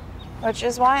 Which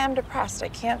is why I'm depressed. I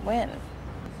can't win.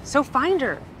 So find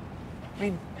her. I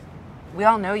mean, we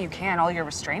all know you can. All your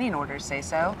restraining orders say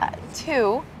so.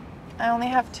 2. I only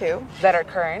have 2. That are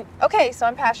current. Okay, so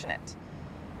I'm passionate.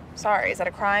 Sorry, is that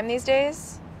a crime these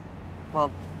days?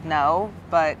 Well, no,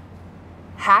 but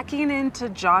hacking into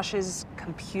Josh's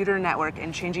computer network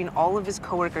and changing all of his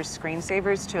coworkers'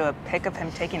 screensavers to a pic of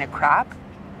him taking a crap,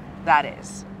 that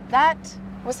is. That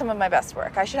was some of my best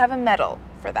work. I should have a medal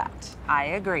for that. I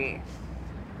agree.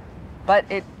 But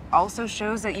it also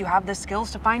shows that you have the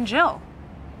skills to find Jill.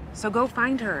 So go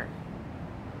find her.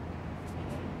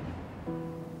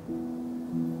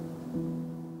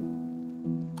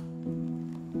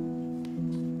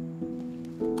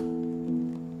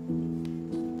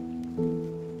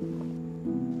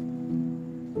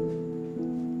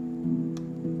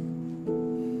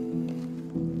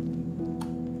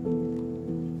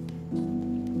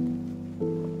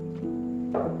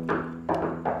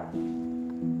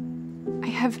 I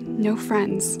have no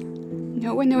friends.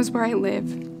 No one knows where I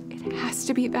live. It has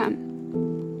to be them.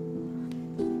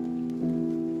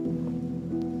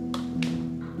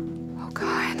 Oh,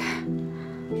 God.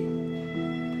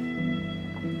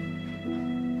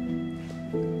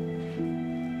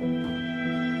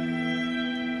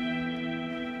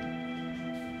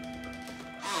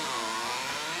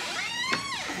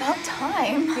 About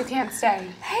time. You can't stay.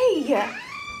 Hey!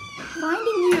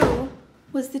 Finding you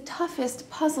was the toughest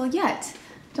puzzle yet.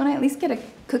 Don't I at least get a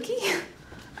cookie?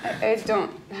 I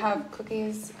don't have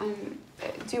cookies.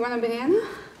 Do you want a banana?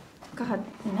 God,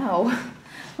 no.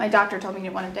 My doctor told me to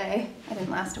one a day. I didn't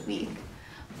last a week.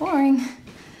 Boring.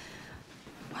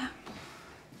 Wow.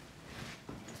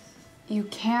 You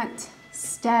can't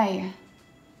stay.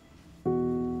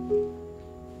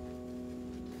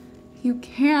 You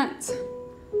can't stay.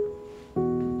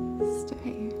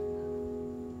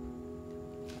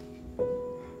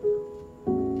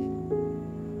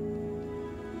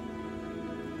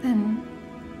 Then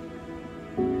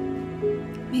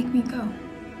make me go.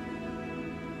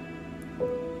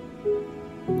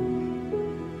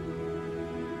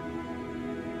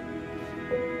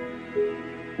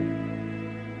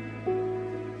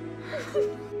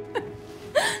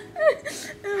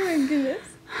 Oh my goodness.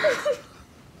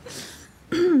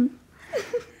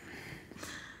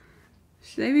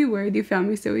 Should I be worried you found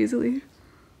me so easily?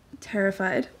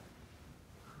 Terrified.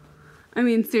 I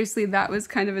mean, seriously, that was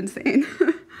kind of insane.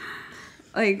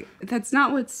 Like, that's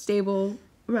not what stable,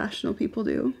 rational people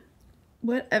do.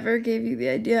 Whatever gave you the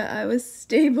idea I was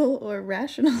stable or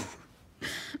rational?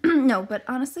 No, but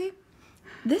honestly,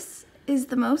 this is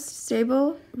the most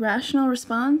stable, rational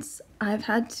response I've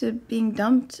had to being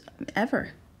dumped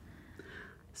ever.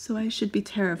 So I should be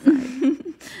terrified.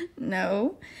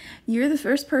 No, you're the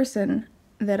first person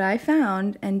that I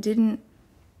found and didn't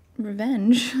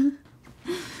revenge.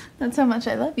 That's how much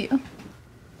I love you.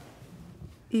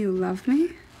 You love me?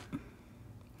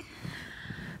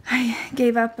 I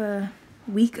gave up a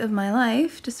week of my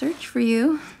life to search for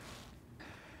you.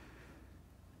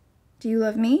 Do you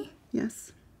love me?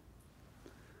 Yes.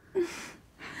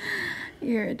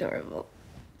 You're adorable.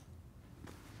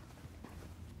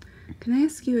 Can I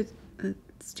ask you a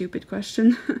stupid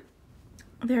question?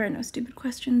 There are no stupid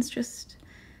questions, just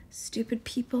stupid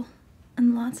people,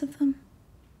 and lots of them.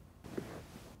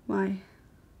 Why?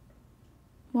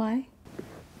 Why?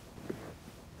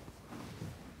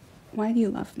 Why do you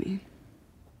love me?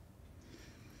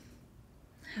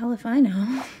 Hell if I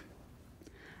know.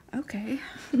 Okay.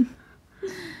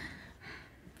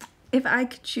 If I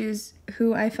could choose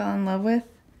who I fell in love with,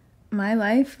 my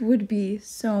life would be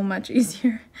so much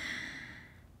easier.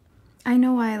 I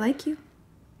know why I like you,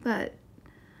 but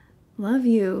love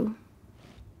you,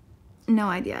 no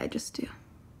idea, I just do.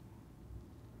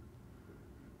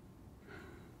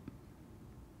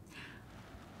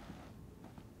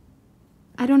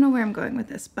 I don't know where I'm going with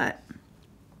this, but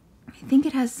I think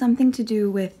it has something to do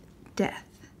with death.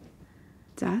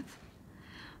 Death?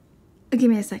 Give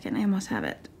me a second, I almost have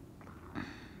it.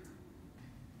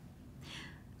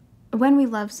 When we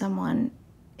love someone,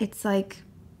 it's like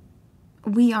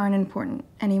we aren't important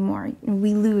anymore.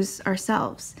 We lose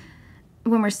ourselves.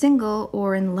 When we're single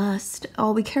or in lust,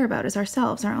 all we care about is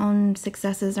ourselves, our own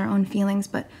successes, our own feelings.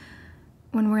 But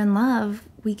when we're in love,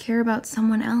 we care about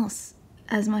someone else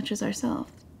as much as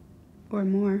ourselves. Or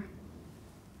more.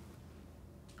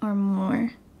 Or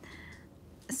more.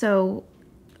 So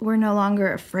we're no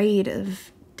longer afraid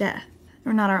of death,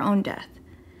 or not our own death.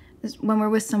 When we're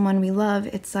with someone we love,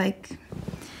 it's like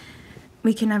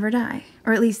we can never die.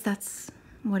 Or at least that's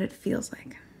what it feels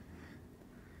like.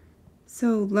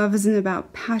 So love isn't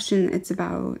about passion, it's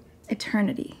about...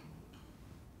 eternity.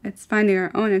 It's finding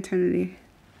our own eternity.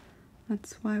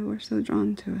 That's why we're so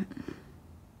drawn to it.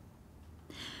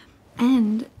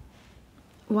 And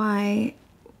why,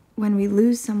 when we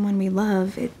lose someone we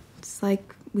love, it's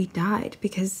like we died,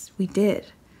 because we did.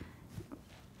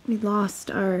 We lost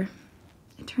our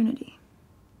eternity.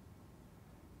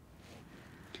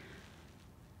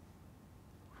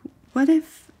 What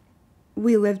if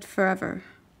we lived forever?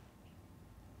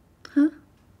 Huh?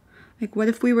 Like, what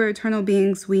if we were eternal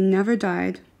beings, we never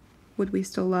died? Would we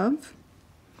still love?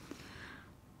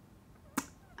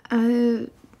 I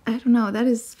don't know. That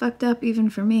is fucked up even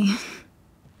for me.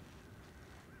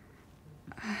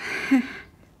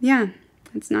 Yeah,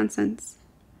 it's nonsense.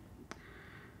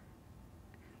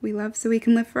 We love so we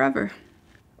can live forever.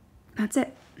 That's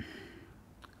it.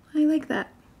 I like that.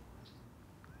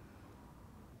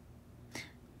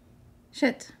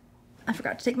 Shit. I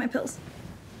forgot to take my pills.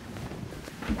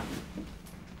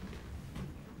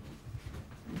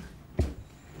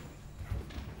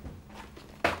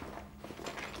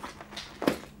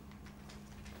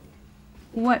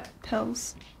 What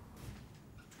pills?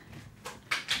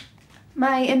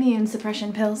 My immune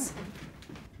suppression pills.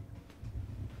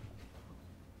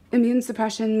 Immune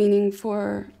suppression meaning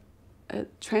for a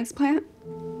transplant?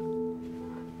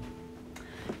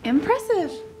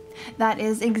 Impressive. That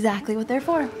is exactly what they're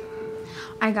for.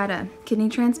 I got a kidney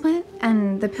transplant,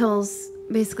 and the pills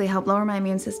basically help lower my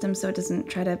immune system so it doesn't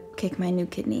try to kick my new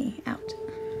kidney out.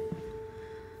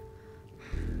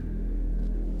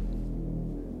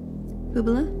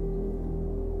 Boobala?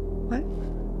 What?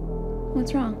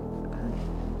 What's wrong?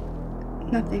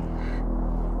 Nothing.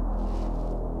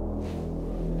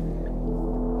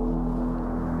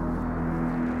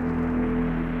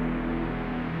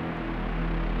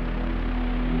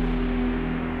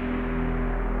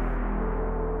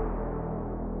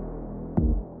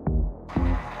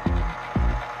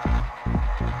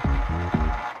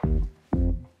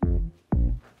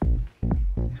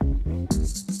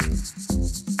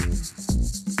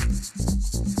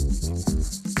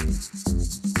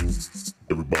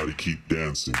 Everybody keep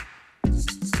dancing.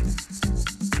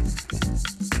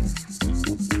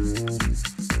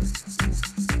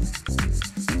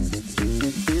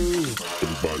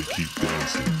 Everybody keep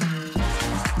dancing.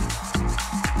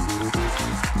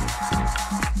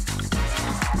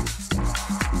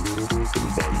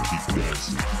 Everybody keep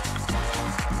dancing.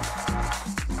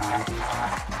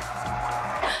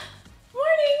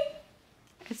 Morning!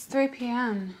 It's 3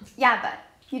 p.m. Yeah, but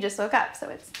you just woke up, so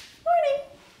it's morning.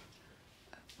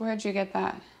 Where'd you get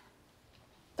that?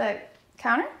 The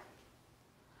counter?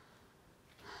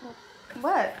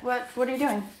 What are you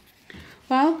doing?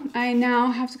 Well, I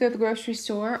now have to go to the grocery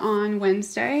store on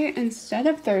Wednesday instead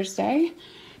of Thursday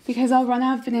because I'll run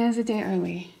out of bananas a day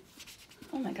early.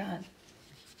 Oh my god.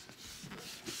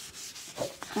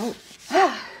 Oh.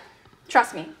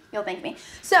 Trust me, you'll thank me.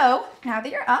 So, now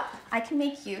that you're up, I can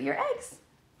make you your eggs.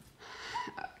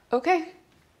 Okay.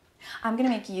 I'm gonna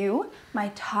make you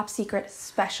my top secret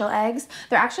special eggs.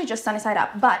 They're actually just sunny side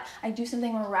up, but I do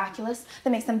something miraculous that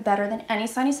makes them better than any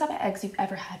sunny side up eggs you've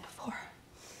ever had before.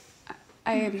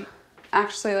 I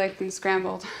actually like them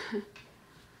scrambled.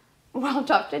 Well,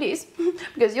 tough titties,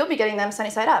 because you'll be getting them sunny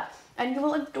side up, and you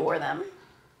will adore them.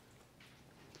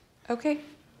 Okay.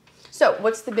 So,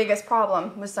 what's the biggest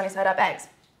problem with sunny side up eggs?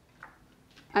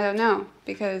 I don't know,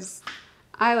 because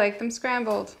I like them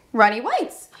scrambled. Runny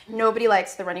whites. Nobody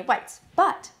likes the runny whites,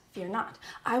 but fear not.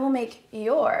 I will make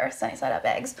your sunny side up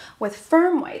eggs with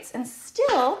firm whites and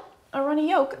still a runny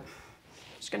yolk.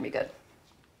 It's gonna be good.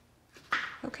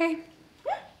 Okay.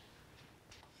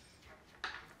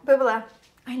 Boobala,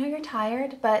 I know you're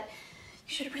tired, but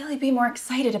you should really be more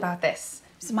excited about this.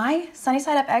 So my sunny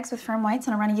side up eggs with firm whites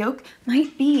and a runny yolk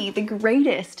might be the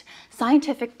greatest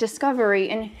scientific discovery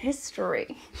in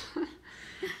history.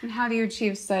 And how do you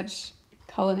achieve such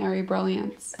culinary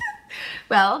brilliance?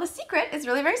 Well, the secret is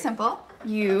really very simple.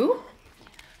 You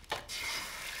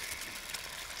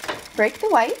break the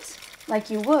white like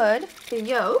you would the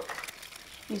yolk.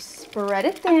 You spread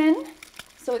it thin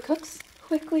so it cooks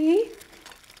quickly.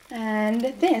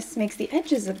 And this makes the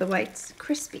edges of the whites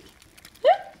crispy.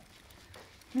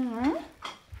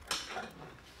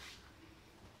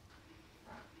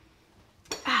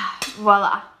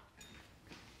 Voila.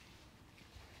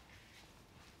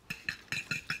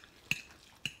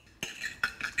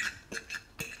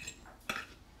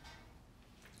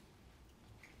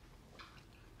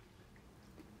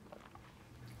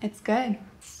 It's good.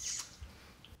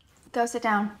 Go sit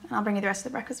down, and I'll bring you the rest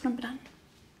of the breakfast when I'm done.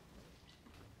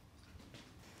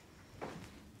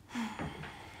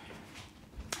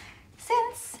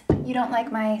 Since you don't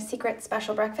like my secret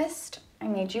special breakfast, I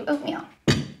made you oatmeal.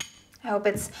 I hope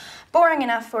it's boring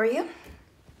enough for you.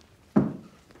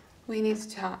 We need to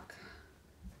talk.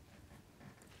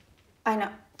 I know,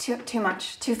 too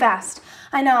much, too fast.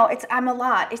 I know, I'm a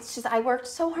lot. It's just I worked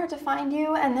so hard to find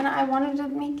you, and then I wanted to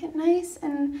make it nice,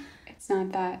 and... It's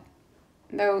not that.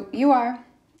 Though you are,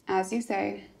 as you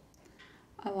say,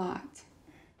 a lot.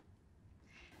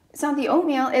 It's not the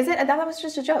oatmeal, is it? I thought that was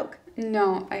just a joke.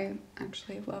 No, I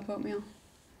actually love oatmeal.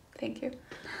 Thank you.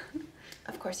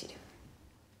 Of course you do.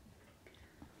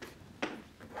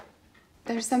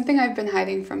 There's something I've been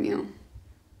hiding from you.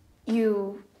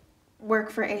 You work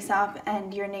for A.E.S.O.P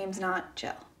and your name's not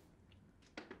Jill.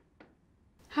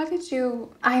 How did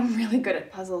you... I'm really good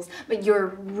at puzzles, but you're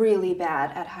really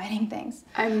bad at hiding things.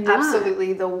 I'm not.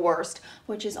 Absolutely the worst,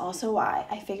 which is also why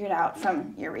I figured out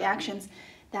from your reactions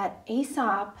that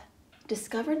A.E.S.O.P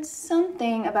discovered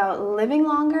something about living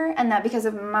longer and that because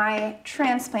of my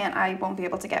transplant, I won't be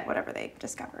able to get whatever they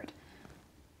discovered.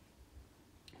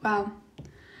 Wow.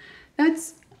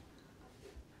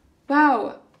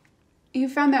 Wow. You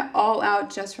found that all out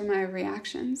just from my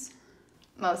reactions.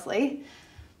 Mostly.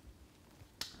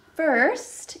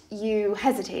 First, you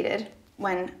hesitated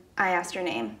when I asked your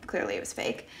name. Clearly it was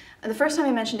fake. The first time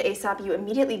I mentioned A.E.S.O.P, you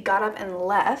immediately got up and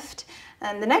left.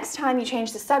 And the next time you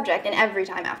changed the subject, and every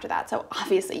time after that, so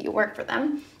obviously you work for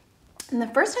them. And the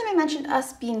first time I mentioned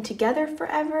us being together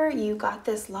forever, you got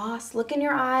this lost look in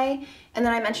your eye, and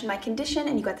then I mentioned my condition,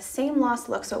 and you got the same lost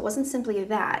look, so it wasn't simply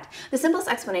that. The simplest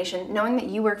explanation, knowing that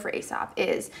you work for A.E.S.O.P,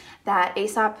 is that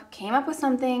A.E.S.O.P came up with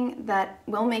something that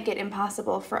will make it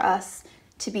impossible for us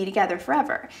to be together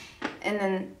forever. And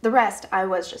then the rest, I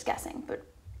was just guessing, but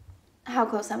how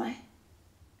close am I?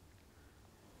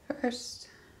 First,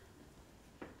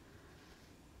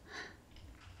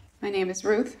 my name is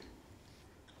Ruth.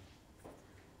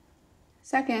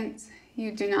 Second,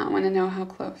 you do not want to know how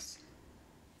close.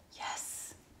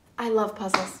 Yes, I love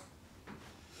puzzles.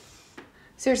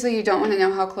 Seriously, you don't want to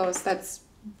know how close. That's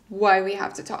why we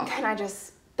have to talk. Can I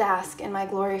just bask in my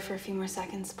glory for a few more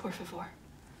seconds, por favor?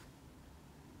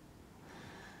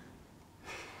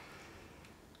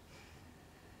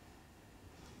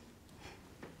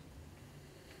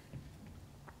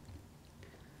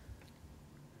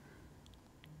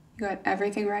 You got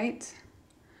everything right,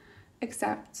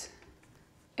 except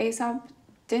A.E.S.O.P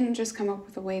didn't just come up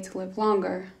with a way to live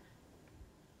longer.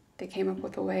 They came up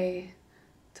with a way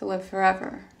to live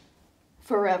forever.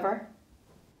 Forever?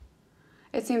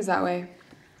 It seems that way.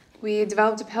 We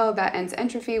developed a pill that ends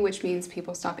entropy, which means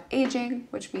people stop aging,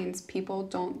 which means people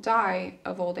don't die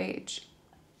of old age.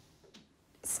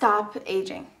 Stop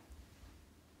aging.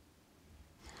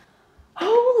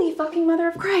 Holy fucking mother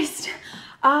of Christ.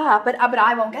 But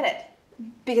I won't get it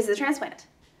because of the transplant.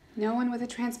 No one with a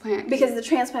transplant. Because the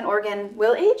transplant organ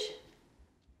will age?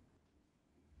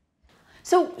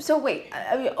 So wait,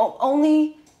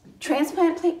 only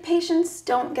transplant patients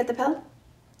don't get the pill?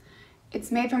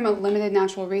 It's made from a limited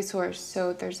natural resource,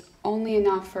 so there's only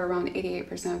enough for around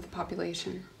 88% of the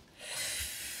population.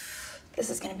 This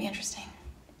is gonna be interesting.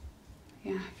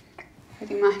 Yeah,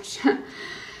 pretty much.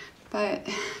 But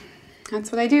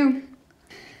that's what I do.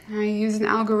 I use an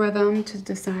algorithm to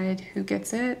decide who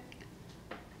gets it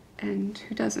and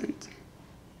who doesn't.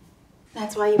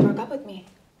 That's why you broke up with me.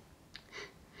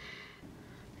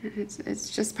 It's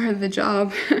just part of the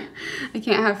job. I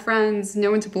can't have friends,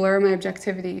 no one to blur my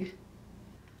objectivity.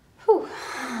 Whew.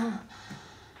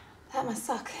 That must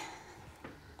suck.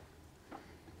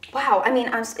 Wow, I mean,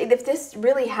 if this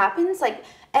really happens, like,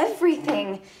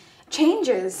 everything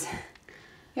changes.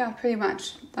 Yeah, pretty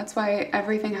much. That's why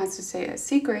everything has to stay a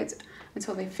secret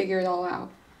until they figure it all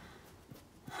out.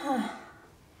 Huh.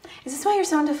 Is this why you're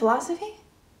so into philosophy?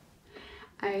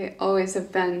 I always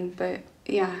have been, but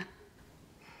yeah.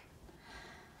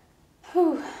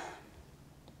 Whew.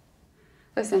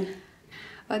 Listen,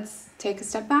 let's take a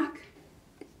step back,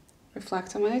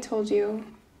 reflect on what I told you.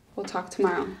 We'll talk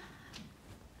tomorrow.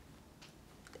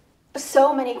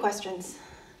 So many questions.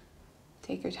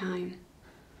 Take your time.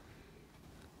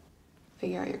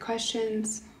 Figure out your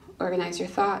questions, organize your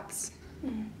thoughts.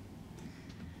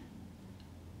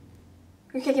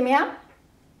 You're kicking me out?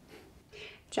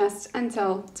 Just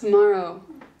until tomorrow.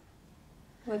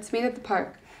 Let's meet at the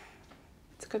park.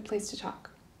 It's a good place to talk.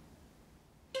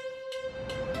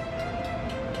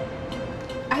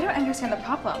 I don't understand the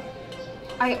problem.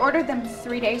 I ordered them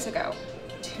 3 days ago.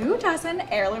 2 dozen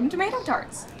heirloom tomato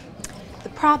tarts. The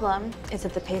problem is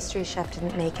that the pastry chef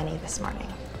didn't make any this morning.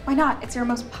 Why not? It's your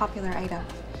most popular item.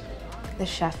 The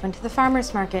chef went to the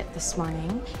farmer's market this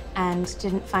morning and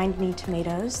didn't find any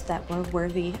tomatoes that were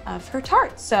worthy of her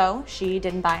tart, so she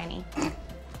didn't buy any.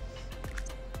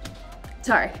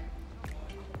 Sorry.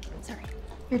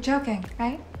 You're joking,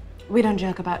 right? We don't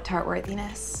joke about tart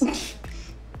worthiness.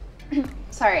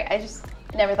 Sorry, I just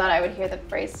never thought I would hear the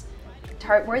phrase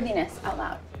tart worthiness out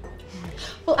loud.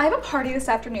 Well, I have a party this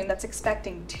afternoon that's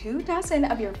expecting 2 dozen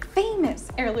of your famous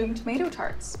heirloom tomato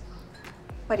tarts.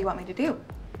 What do you want me to do?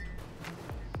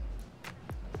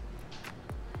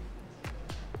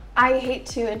 I hate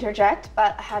to interject,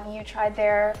 but have you tried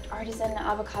their artisan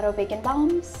avocado bacon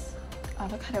bombs?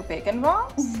 Avocado bacon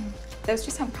bombs? Those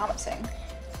do sound promising.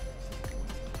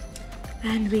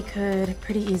 And we could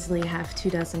pretty easily have 2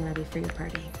 dozen ready for your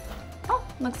party. Oh,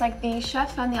 looks like the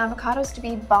chef found the avocados to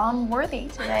be bomb-worthy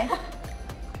today.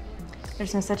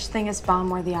 There's no such thing as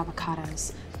bomb-worthy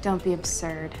avocados. Don't be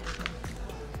absurd.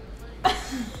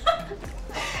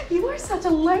 You are such a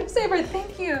lifesaver,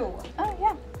 thank you. Oh,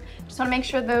 yeah. Just want to make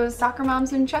sure those soccer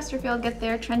moms in Chesterfield get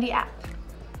their trendy app.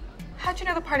 How'd you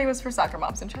know the party was for soccer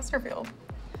moms in Chesterfield?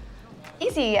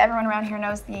 Easy. Everyone around here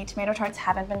knows the tomato tarts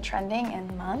haven't been trending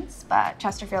in months, but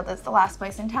Chesterfield is the last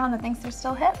place in town that thinks they're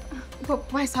still hip.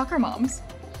 But why soccer moms?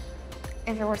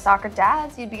 If it were soccer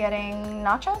dads, you'd be getting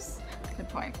nachos. Good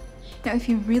point. Now, if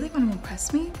you really want to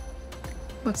impress me,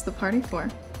 what's the party for?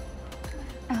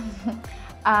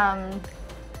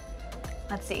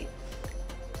 Let's see.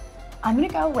 I'm gonna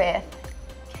go with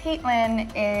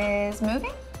Caitlin is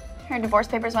moving. Her divorce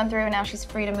papers went through and now she's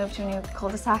free to move to a new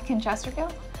cul-de-sac in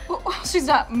Chesterfield. Well, she's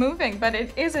not moving, but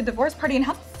it is a divorce party, and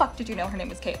how the fuck did you know her name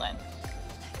was Caitlin?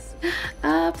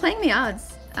 Playing the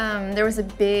odds. There was a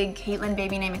big Caitlin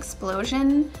baby name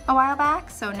explosion a while back,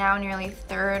 so now nearly a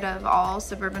third of all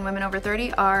suburban women over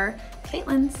 30 are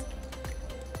Caitlins.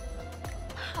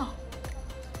 Wow.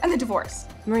 And the divorce.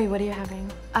 Marie, what are you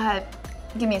having?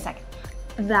 Give me a second.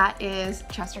 That is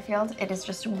Chesterfield. It is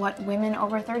just what women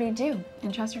over 30 do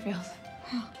in Chesterfield.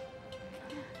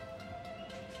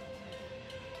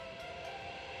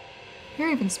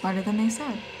 You're even smarter than they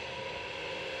said.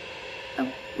 Oh,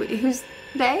 who's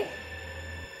they?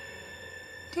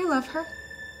 Do you love her?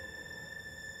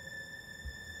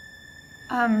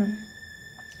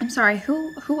 I'm sorry,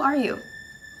 who are you?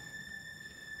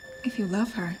 If you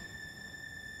love her,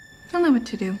 you'll know what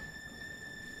to do.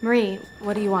 Marie,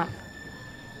 what do you want?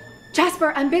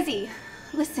 Jasper, I'm busy.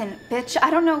 Listen, bitch,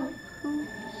 I don't know who...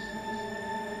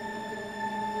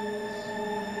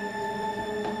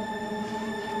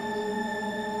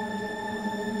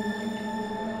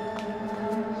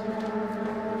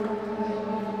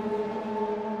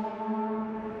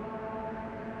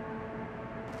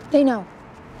 They know.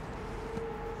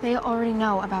 They already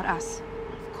know about us.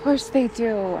 Of course they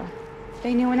do.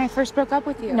 They knew when I first broke up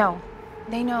with you. No.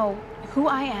 They know who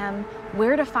I am,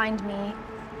 where to find me,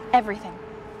 everything.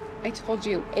 I told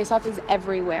you, A.E.S.O.P is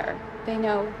everywhere. They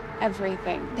know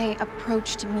everything. They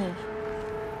approached me.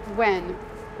 When?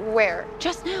 Where?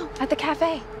 Just now, at the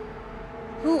cafe.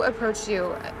 Who approached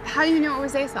you? How do you know it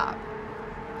was A.E.S.O.P?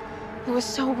 It was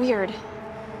so weird.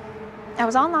 I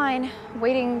was online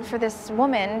waiting for this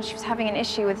woman. She was having an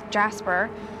issue with Jasper.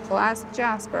 So ask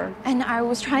Jasper. And I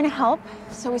was trying to help,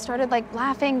 so we started like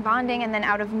laughing, bonding, and then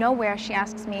out of nowhere she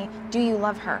asks me, do you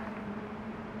love her?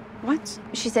 What?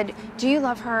 She said, do you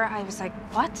love her? I was like,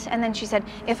 what? And then she said,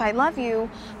 if I love you,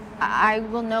 I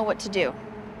will know what to do.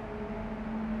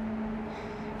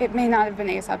 It may not have been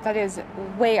A.E.S.O.P. That is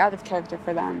way out of character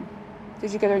for them.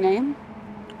 Did you get her name?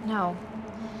 No.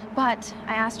 But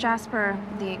I asked Jasper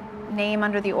the name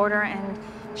under the order, and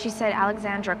she said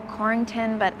Alexandra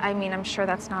Corrington, but I mean, I'm sure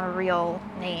that's not a real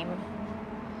name.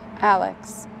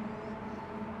 Alex.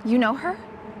 You know her?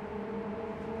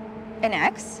 An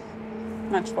ex?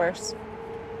 Much worse.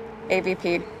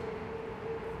 AVP.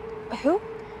 Who?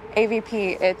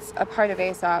 AVP, it's a part of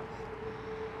A.E.S.O.P.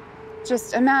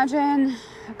 Just imagine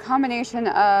a combination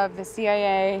of the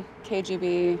CIA,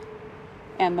 KGB,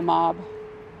 and the mob.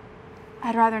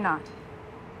 I'd rather not.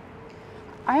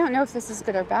 I don't know if this is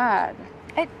good or bad.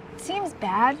 It seems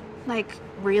bad, like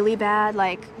really bad,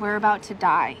 like we're about to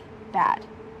die. Bad.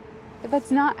 But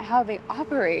that's not how they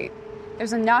operate.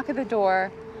 There's a knock at the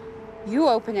door, you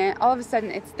open it, all of a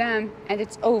sudden it's them, and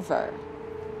it's over.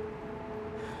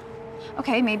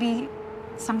 Okay, maybe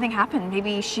something happened.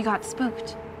 Maybe she got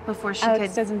spooked before she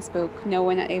Alex doesn't spook. No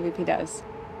one at AVP does.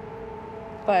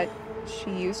 But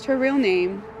she used her real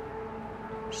name.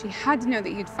 She had to know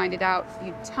that you'd find it out.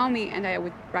 You'd tell me and I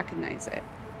would recognize it.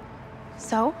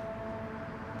 So?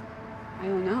 I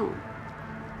don't know.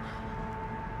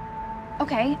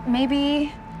 Okay,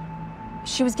 maybe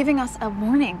she was giving us a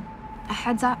warning, a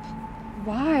heads up.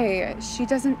 Why? She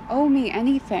doesn't owe me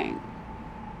anything.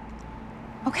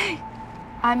 Okay,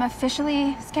 I'm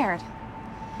officially scared.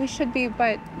 We should be,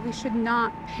 but we should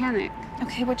not panic.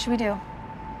 Okay, what should we do?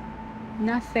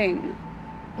 Nothing.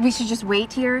 We should just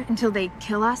wait here until they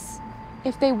kill us?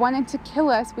 If they wanted to kill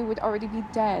us, we would already be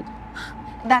dead.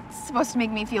 That's supposed to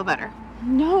make me feel better.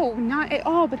 No, not at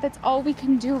all, but that's all we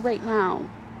can do right now.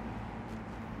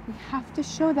 We have to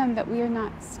show them that we are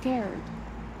not scared.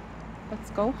 Let's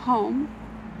go home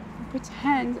and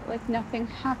pretend like nothing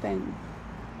happened.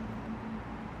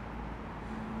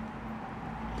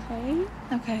 Okay?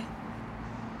 Okay.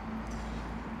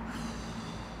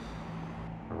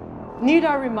 Need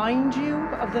I remind you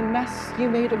of the mess you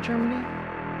made of Germany?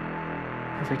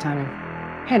 Perfect timing.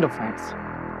 Handle France.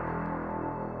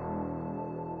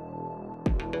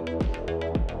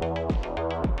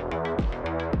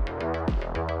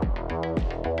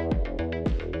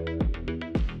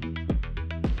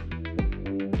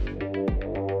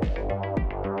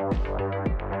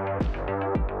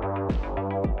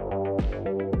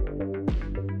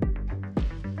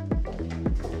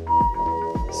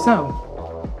 So,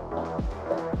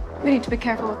 We need to be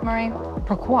careful with Marie.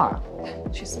 pourquoi?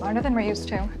 She's smarter than we're used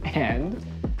to. And?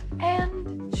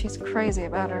 And she's crazy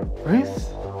about her.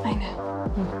 Ruth? I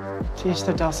know. She's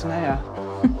the Dulcinea.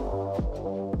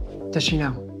 Does she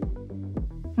know?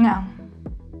 No.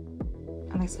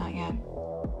 At least not yet.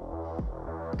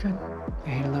 Good. I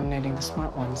hate eliminating the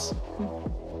smart ones.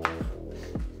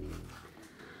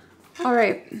 All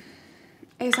right.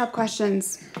 A.E.S.O.P.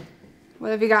 questions. What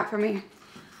have you got for me?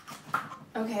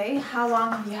 Okay, how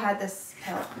long have you had this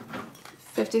pill?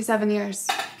 57 years.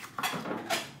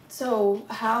 So,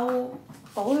 how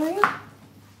old are you?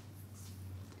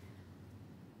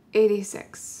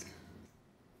 86.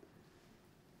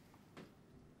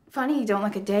 Funny you don't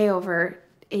look a day over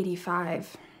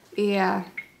 85. Yeah,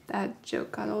 that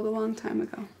joke got old a long time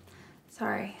ago.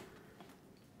 Sorry.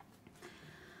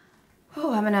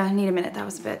 Oh, I'm gonna need a minute. That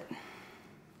was a bit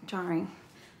jarring.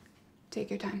 Take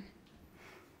your time.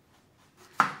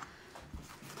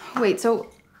 Wait, so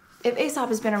if A.E.S.O.P.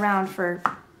 has been around for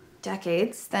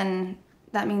decades, then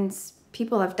that means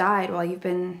people have died while you've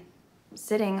been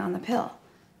sitting on the pill.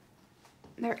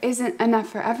 There isn't enough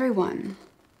for everyone.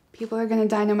 People are gonna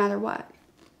die no matter what.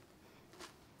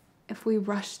 If we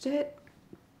rushed it,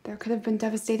 there could have been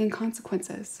devastating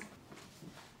consequences.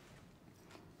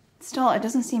 Still, it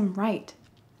doesn't seem right.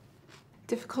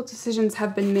 Difficult decisions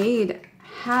have been made,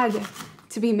 had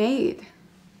to be made.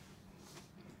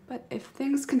 But if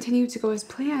things continue to go as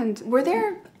planned... Were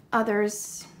there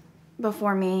others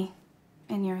before me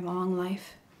in your long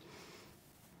life?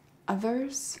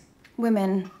 Others?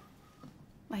 Women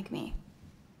like me.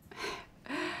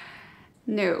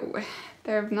 No,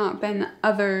 there have not been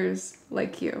others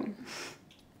like you.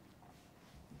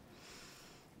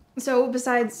 So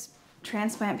besides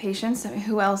transplant patients,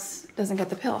 who else doesn't get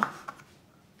the pill?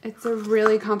 It's a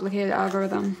really complicated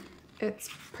algorithm. It's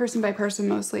person by person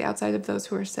mostly, outside of those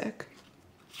who are sick.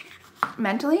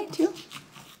 Mentally, too?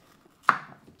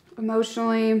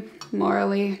 Emotionally,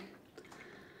 morally.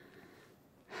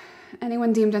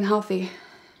 Anyone deemed unhealthy.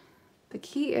 The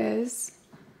key is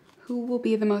who will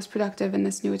be the most productive in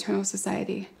this new eternal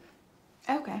society.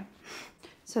 Okay.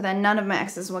 So then none of my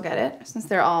exes will get it, since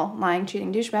they're all lying,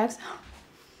 cheating douchebags.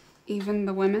 Even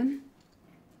the women?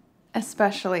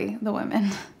 Especially the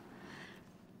women.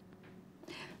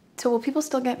 So will people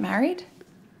still get married?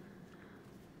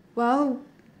 Well,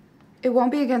 it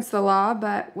won't be against the law,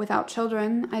 but without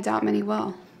children, I doubt many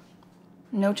will.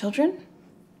 No children?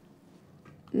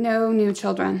 No new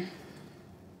children.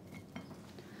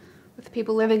 With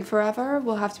people living forever,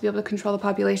 we'll have to be able to control the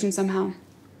population somehow.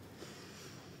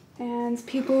 And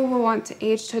people will want to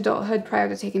age to adulthood prior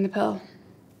to taking the pill.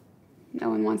 No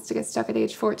one wants to get stuck at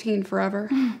age 14 forever.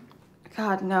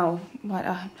 God, no. What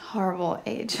a horrible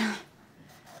age.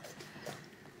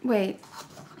 Wait.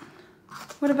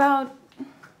 What about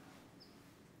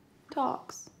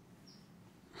dogs?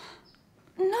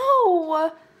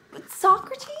 No! But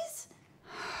Socrates?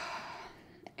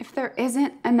 If there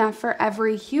isn't enough for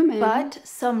every human. But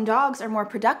some dogs are more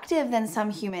productive than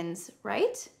some humans,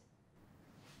 right?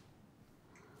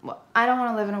 Well, I don't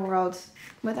want to live in a world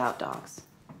without dogs.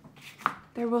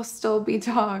 There will still be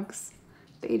dogs.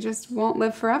 They just won't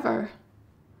live forever.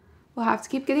 We'll have to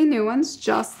keep getting new ones,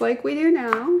 just like we do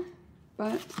now,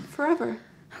 but forever.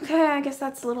 Okay, I guess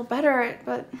that's a little better,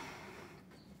 but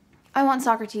I want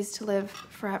Socrates to live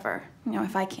forever,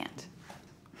 if I can't.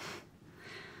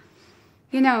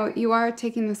 You know, you are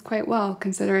taking this quite well,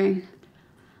 considering.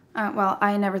 Well,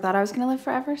 I never thought I was going to live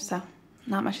forever, so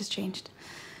not much has changed.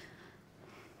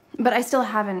 But I still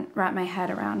haven't wrapped my head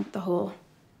around the whole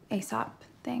A.E.S.O.P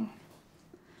thing.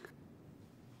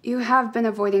 You have been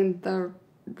avoiding the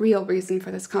real reason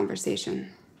for this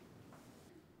conversation.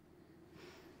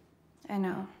 I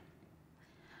know.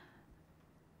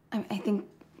 I think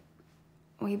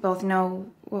we both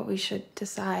know what we should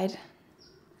decide.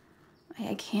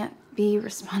 I can't be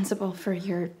responsible for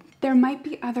your... There might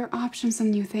be other options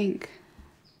than you think.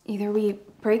 Either we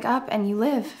break up and you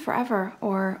live forever,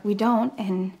 or we don't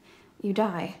and you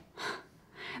die.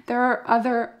 There are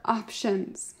other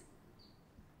options.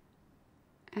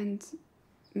 And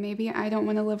maybe I don't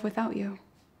want to live without you.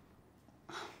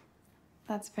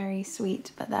 That's very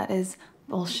sweet, but that is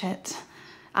bullshit.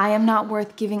 I am not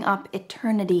worth giving up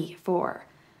eternity for.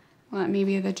 Let me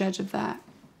be the judge of that.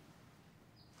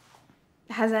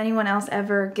 Has anyone else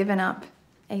ever given up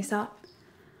A.E.S.O.P?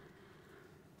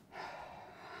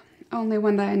 Only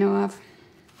one that I know of.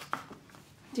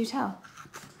 Do tell.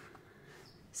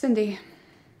 Cindy.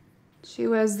 She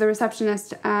was the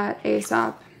receptionist at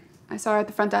A.E.S.O.P. I saw her at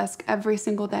the front desk every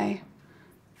single day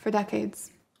for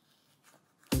decades.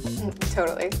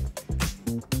 Totally.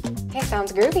 Okay,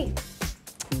 sounds groovy.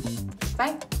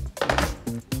 Bye.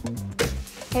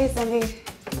 Hey, Cindy.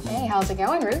 Hey, how's it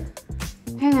going, Ruth?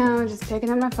 I know, just picking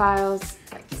up my files.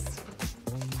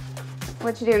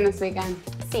 What you doing this weekend?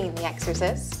 Seeing The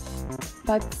Exorcist.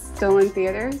 That's still in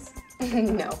theaters?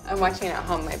 No, I'm watching it at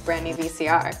home, my brand new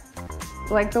VCR.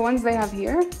 Like the ones they have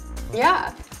here?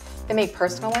 Yeah. They make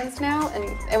personal ones now, and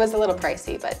it was a little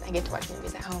pricey, but I get to watch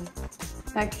movies at home.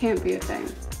 That can't be a thing.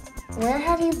 Where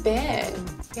have you been?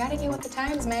 You gotta get with the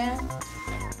times, man.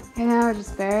 You know,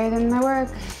 just buried in my work.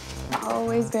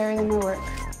 Always buried in my work.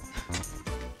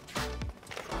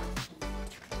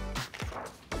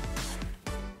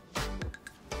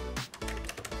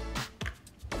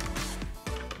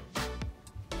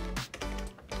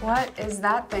 What is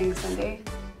that thing, Cindy?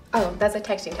 Oh, that's a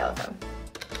texting telephone.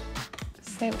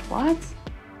 Say what?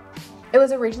 It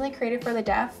was originally created for the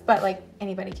deaf, but like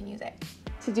anybody can use it.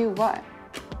 To do what?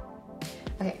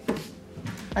 Okay,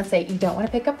 let's say you don't want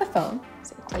to pick up the phone,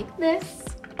 so take this,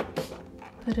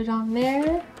 put it on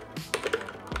there,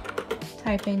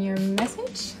 type in your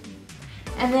message,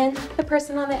 and then the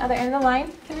person on the other end of the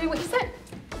line can read what you said.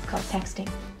 It's called texting.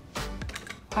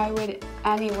 Why would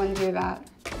anyone do that?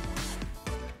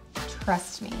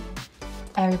 Trust me,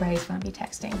 everybody's gonna be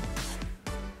texting.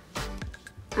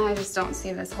 I just don't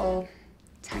see this whole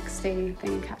texting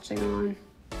thing catching on.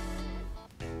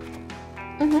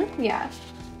 Mm-hmm, yeah.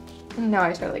 No,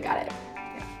 I totally got it.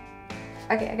 Yeah.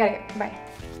 Okay, I gotta go, bye.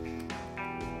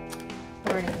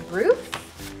 Morning, Ruth.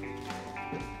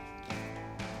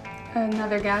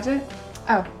 Another gadget?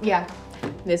 Oh, yeah.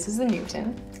 This is the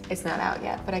Newton. It's not out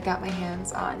yet, but I got my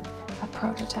hands on a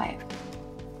prototype.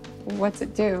 What's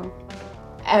it do?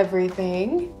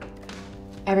 Everything.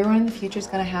 Everyone in the future is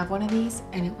gonna have one of these,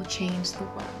 and it will change the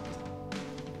world.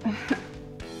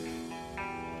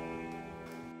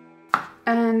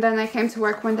 And then I came to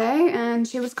work one day, and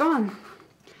she was gone.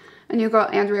 A new girl,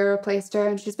 Andrea, replaced her,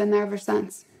 and she's been there ever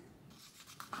since.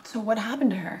 So what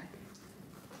happened to her?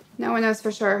 No one knows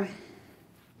for sure.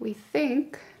 We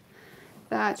think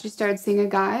that she started seeing a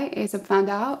guy, A.E.S.O.P found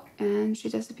out, and she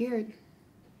disappeared.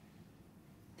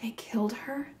 They killed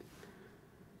her?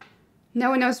 No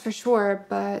one knows for sure,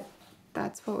 but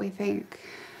that's what we think.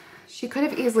 She could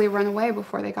have easily run away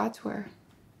before they got to her.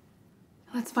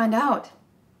 Let's find out.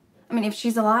 I mean, if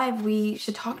she's alive, we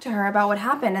should talk to her about what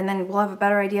happened, and then we'll have a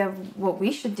better idea of what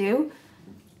we should do.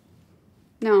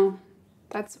 No,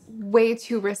 that's way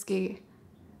too risky,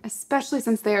 especially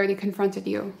since they already confronted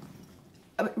you.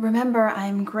 Remember,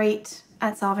 I'm great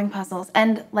at solving puzzles,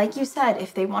 and like you said,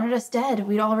 if they wanted us dead,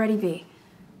 we'd already be.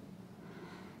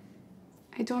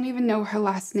 I don't even know her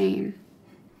last name.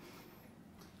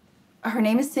 Her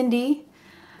name is Cindy.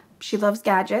 She loves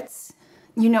gadgets.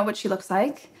 You know what she looks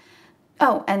like.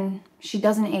 Oh, and she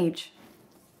doesn't age.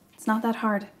 It's not that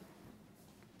hard.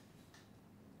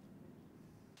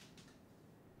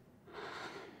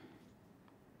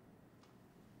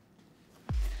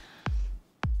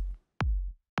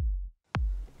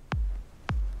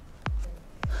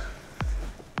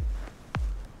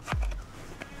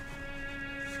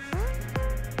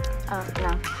 No.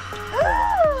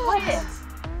 What?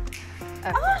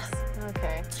 Of course.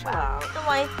 Okay. Wow.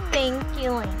 Why, thank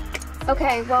you, lady.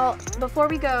 Okay, well, before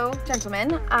we go,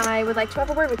 gentlemen, I would like to have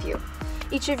a word with you.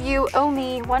 Each of you owe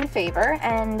me one favor,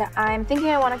 and I'm thinking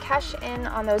I want to cash in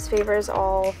on those favors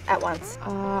all at once.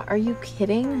 Are you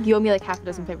kidding? You owe me like half a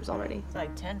dozen favors already. It's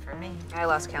like 10 for me. I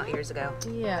lost count years ago.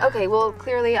 Yeah. Okay, well,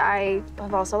 clearly I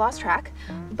have also lost track.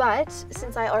 But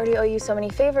since I already owe you so many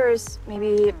favors,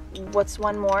 maybe what's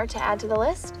one more to add to the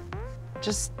list?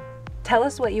 Just tell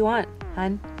us what you want,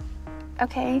 hun.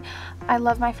 Okay, I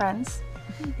love my friends.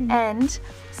 And,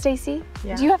 Stacy,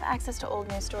 Yeah. do you have access to old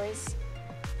news stories?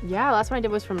 Yeah, last one I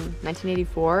did was from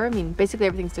 1984. I mean, basically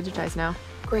everything's digitized now.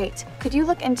 Great. Could you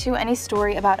look into any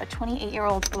story about a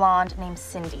 28-year-old blonde named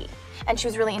Cindy? And she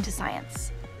was really into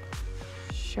science.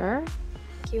 Sure.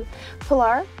 Thank you.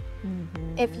 Pilar,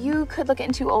 if you could look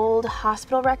into old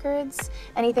hospital records,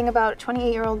 anything about a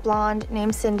 28-year-old blonde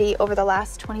named Cindy over the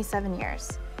last 27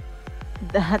 years.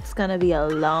 That's gonna be a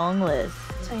long list.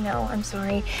 I know, I'm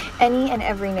sorry. Any and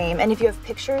every name. And if you have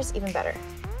pictures, even better.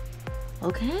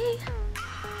 Okay.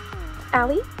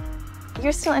 Allie,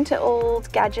 you're still into old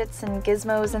gadgets and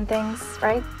gizmos and things,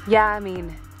 right? Yeah, I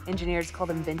mean, engineers call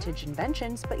them vintage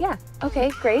inventions, but yeah. Okay,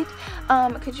 great.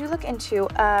 Could you look into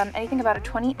anything about a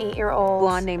 28-year-old...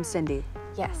 blonde named Cindy.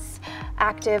 Yes.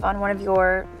 Active on one of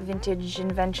your vintage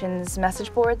inventions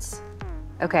message boards?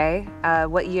 Okay,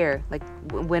 what year? Like,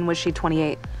 when was she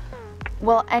 28?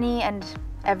 Well, any and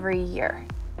every year.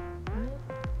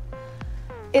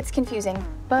 It's confusing,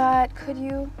 but could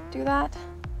you do that?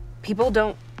 People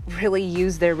don't really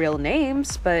use their real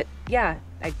names, but yeah,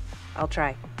 I'll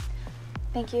try.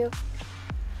 Thank you.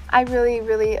 I really,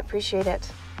 really appreciate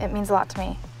it. It means a lot to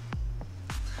me.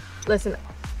 Listen,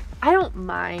 I don't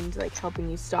mind like helping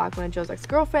you stalk one of Joe's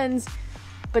ex-girlfriends,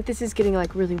 but this is getting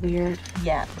like really weird.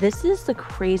 Yeah, this is the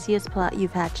craziest plot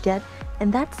you've hatched yet,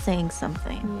 and that's saying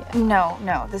something. Yeah.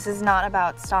 No, this is not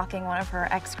about stalking one of her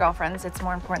ex-girlfriends. It's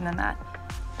more important than that.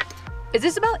 Is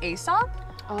this about A.E.S.O.P?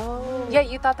 Oh. Yeah,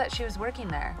 you thought that she was working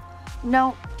there.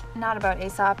 No, not about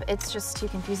A.E.S.O.P. It's just too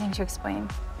confusing to explain.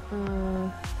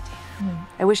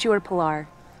 I wish you were Pilar.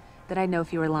 Then I'd know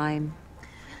if you were lying.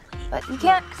 But you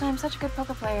can't, because I'm such a good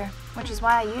poker player, which is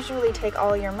why I usually take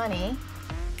all your money.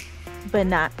 But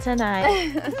not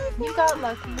tonight. You got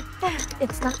lucky.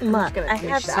 It's not luck. I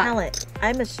have talent.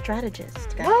 I'm a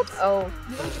strategist, guys. What? Oh,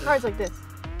 you want your cards like this.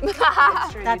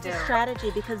 That's a strategy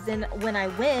because then when I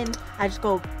win, I just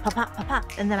go pop, pop, pop,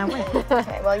 pop, and then I win.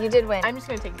 Okay, well, you did win. I'm just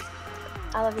gonna take these.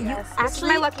 I love you guys. This is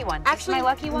my lucky one. This is my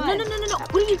lucky one. No.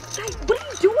 What are you guys? What are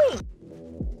you doing?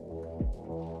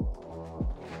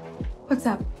 What's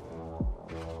up?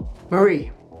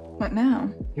 Marie, What now?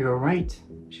 you were right.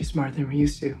 She's smarter than we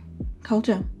used to. Told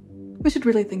you. We should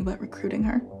really think about recruiting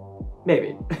her.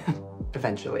 Maybe.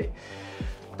 Eventually.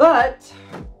 But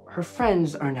her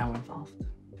friends are now involved.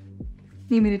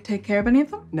 Need me to take care of any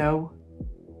of them? No,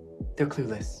 they're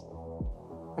clueless.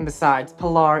 And besides,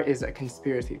 Pilar is a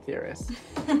conspiracy theorist.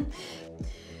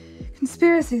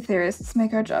 Conspiracy theorists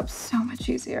make our job so much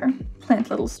easier. Plant a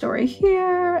little story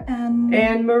here and...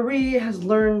 And Marie has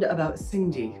learned about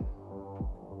Cindy.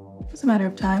 It's a matter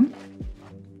of time.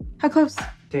 How close?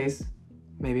 Days,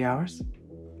 maybe hours.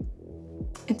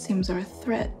 It seems our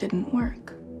threat didn't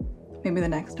work. Maybe the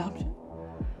next option.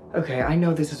 Okay, I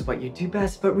know this is what you do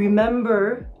best, but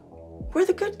remember, we're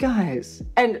the good guys.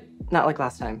 And not like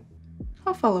last time.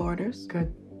 I'll follow orders.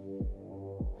 Good.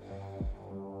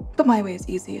 But my way is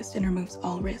easiest and removes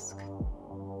all risk.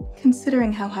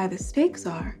 Considering how high the stakes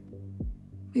are,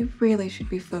 we really should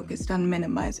be focused on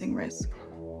minimizing risk.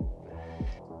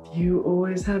 You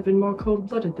always have been more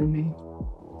cold-blooded than me.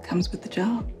 Comes with the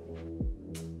job.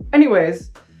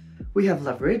 Anyways, we have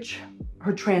leverage.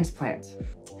 her transplant.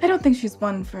 I don't think she's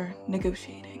one for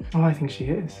negotiating. Oh, I think she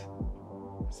is.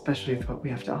 Especially with what we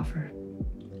have to offer.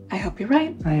 I hope you're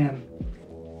right. I am.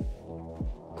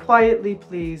 Quietly,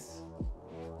 please.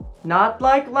 Not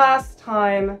like last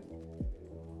time.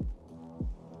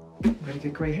 I'm gonna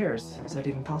get gray hairs. Is that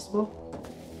even possible?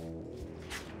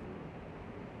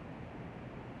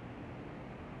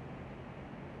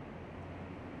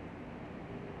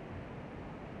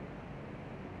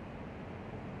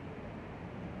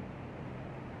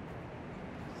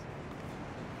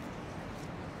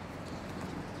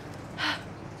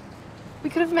 We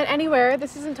could have met anywhere.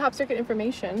 This isn't top secret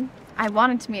information. I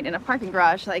wanted to meet in a parking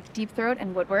garage like Deep Throat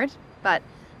and Woodward, but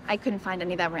I couldn't find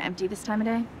any that were empty this time of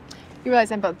day. You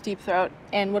realize I'm both Deep Throat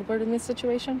and Woodward in this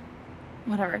situation?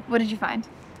 Whatever. What did you find?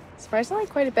 Surprisingly,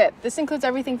 quite a bit. This includes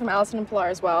everything from Allison and Pilar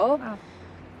as well. Wow.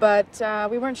 But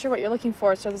we weren't sure what you're looking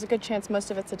for, so there's a good chance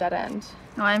most of it's a dead end.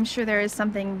 No, I'm sure there is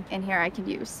something in here I can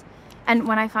use. And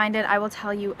when I find it, I will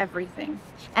tell you everything.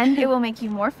 And it will make you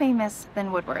more famous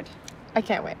than Woodward. I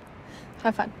can't wait.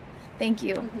 Have fun. Thank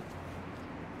you.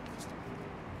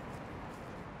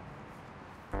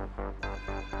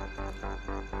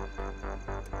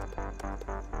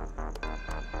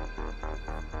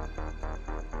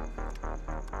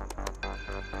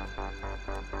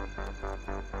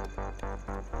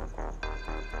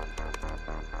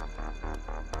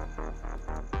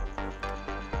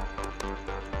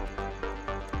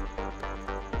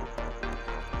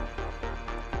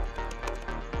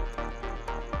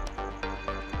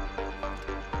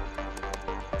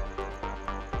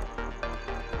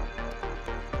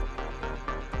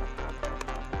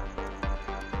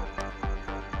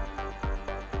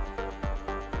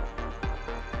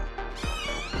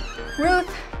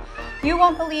 Ruth, you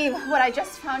won't believe what I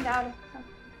just found out.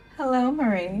 Hello,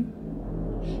 Marie.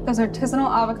 Those artisanal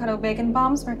avocado bacon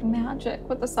bombs work magic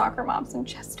with the soccer moms in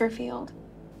Chesterfield.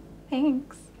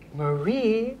 Thanks.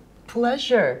 Marie,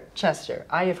 pleasure. Chester,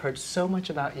 I have heard so much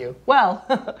about you. Well,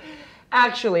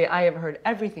 actually, I have heard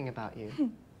everything about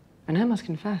you. And I must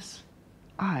confess,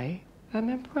 I am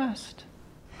impressed.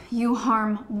 You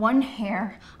harm one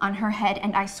hair on her head,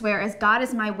 and I swear, as God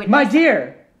is my witness. My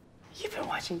dear! You've been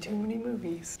watching too many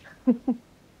movies.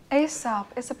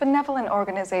 A.E.S.O.P is a benevolent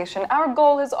organization. Our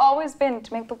goal has always been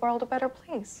to make the world a better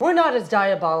place. We're not as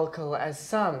diabolical as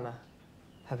some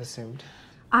have assumed.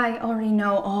 I already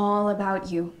know all about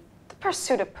you. The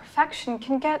pursuit of perfection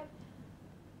can get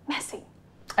messy.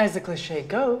 As the cliche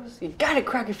goes, you gotta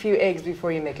crack a few eggs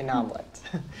before you make an omelet.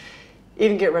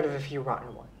 Even get rid of a few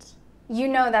rotten ones. You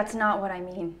know that's not what I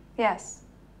mean. Yes,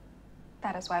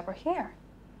 that is why we're here.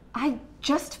 I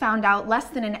just found out less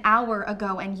than an hour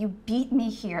ago, and you beat me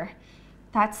here.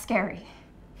 That's scary.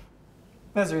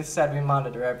 As Ruth said, we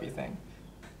monitor everything.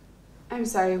 I'm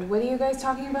sorry, what are you guys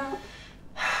talking about?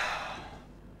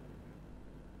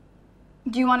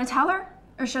 Do you want to tell her,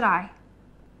 or should I?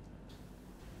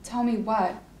 Tell me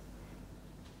what?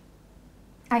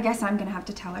 I guess I'm gonna have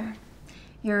to tell her.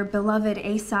 Your beloved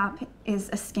A.E.S.O.P is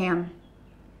a scam.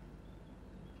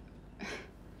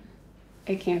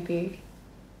 It can't be.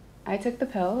 I took the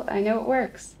pill. I know it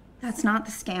works. That's not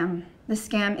the scam. The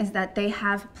scam is that they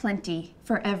have plenty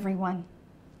for everyone.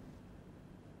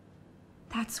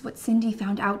 That's what Cindy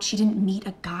found out. She didn't meet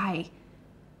a guy.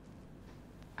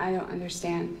 I don't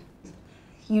understand.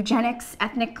 Eugenics,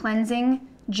 ethnic cleansing,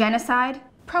 genocide.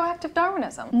 Proactive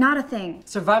Darwinism. Not a thing.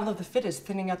 Survival of the fittest,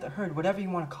 thinning out the herd, whatever you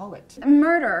want to call it.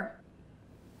 Murder.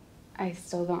 I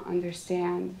still don't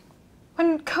understand.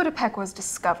 When Codepec was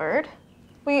discovered,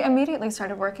 we immediately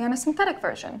started working on a synthetic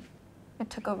version. It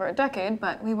took over a decade,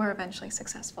 but we were eventually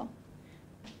successful.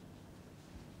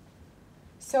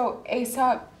 So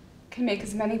A.E.S.O.P can make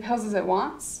as many pills as it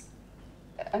wants?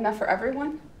 Enough for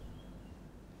everyone?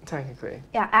 Technically.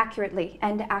 Yeah, accurately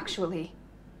and actually.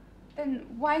 Then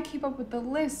why keep up with the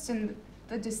list and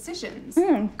the decisions?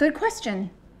 Good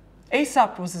question.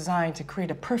 A.E.S.O.P was designed to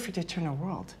create a perfect eternal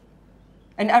world.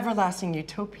 An everlasting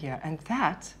utopia, and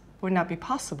that would not be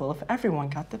possible if everyone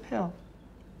got the pill.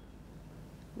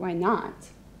 Why not?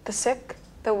 The sick,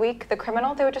 the weak, the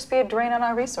criminal, they would just be a drain on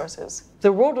our resources.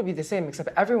 The world would be the same, except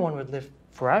everyone would live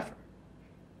forever.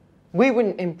 We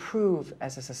wouldn't improve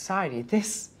as a society.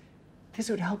 This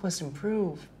would help us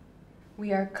improve.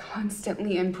 We are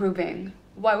constantly improving.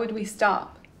 Why would we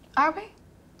stop? Are we?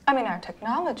 I mean, our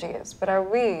technology is, but are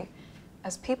we,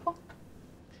 as people?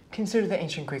 Consider the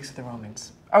ancient Greeks or the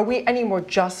Romans. Are we any more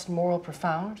just, moral,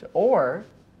 profound, or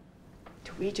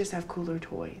do we just have cooler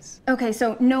toys? Okay,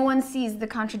 so no one sees the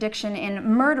contradiction in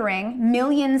murdering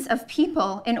millions of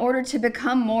people in order to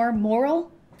become more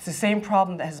moral? It's the same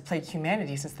problem that has plagued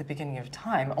humanity since the beginning of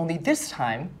time, only this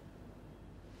time,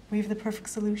 We have the perfect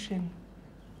solution.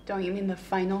 Don't you mean the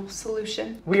final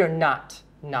solution? We are not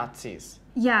Nazis.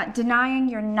 Yeah, denying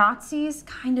you're Nazis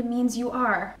kind of means you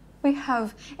are. We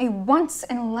have a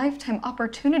once-in-a-lifetime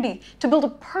opportunity to build a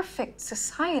perfect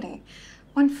society,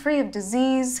 one free of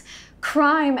disease,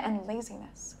 crime, and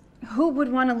laziness. Who would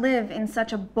want to live in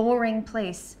such a boring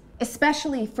place,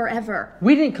 especially forever?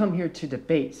 We didn't come here to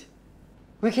debate.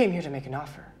 We came here to make an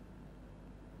offer.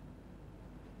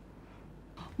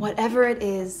 Whatever it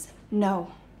is,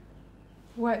 no.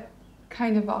 What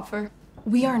kind of offer?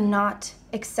 We are not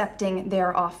accepting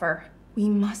their offer. We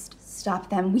must stop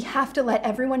them. We have to let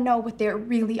everyone know what they're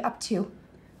really up to.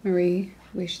 Marie,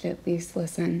 we should at least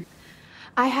listen.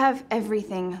 I have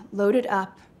everything loaded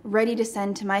up, ready to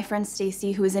send to my friend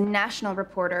Stacy, who is a national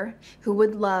reporter, who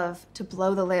would love to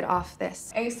blow the lid off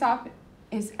this. A.E.S.O.P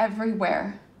is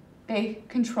everywhere. They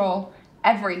control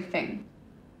everything.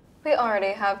 We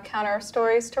already have counter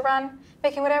stories to run,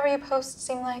 making whatever you post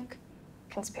seem like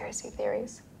conspiracy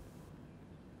theories.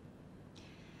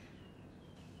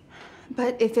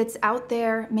 But if it's out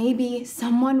there, maybe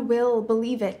someone will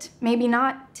believe it. Maybe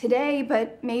not today,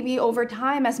 but maybe over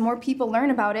time as more people learn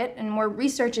about it and more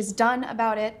research is done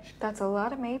about it. That's a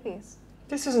lot of maybes.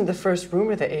 This isn't the first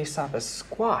rumor that A.E.S.O.P is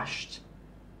squashed.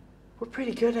 We're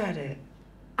pretty good at it.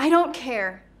 I don't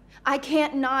care. I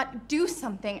can't not do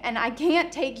something, and I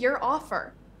can't take your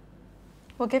offer.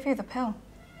 We'll give you the pill.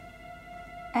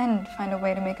 And find a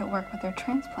way to make it work with your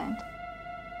transplant.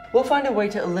 We'll find a way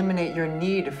to eliminate your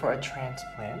need for a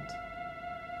transplant.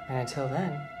 And until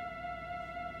then,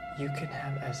 you can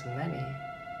have as many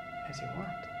as you want.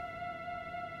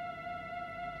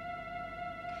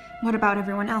 What about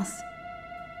everyone else?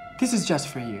 This is just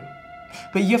for you.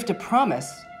 But you have to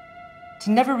promise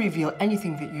to never reveal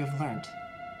anything that you have learned.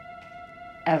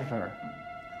 Ever.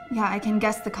 Yeah, I can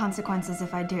guess the consequences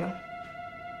if I do.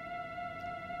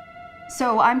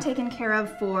 So I'm taken care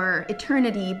of for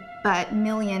eternity, but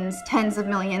millions, tens of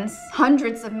millions,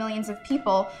 hundreds of millions of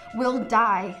people will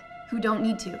die who don't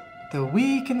need to. The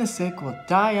weak and the sick will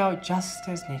die out just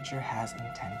as nature has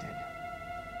intended.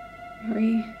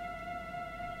 Marie,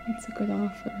 it's a good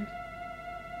offer.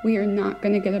 We are not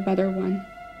going to get a better one.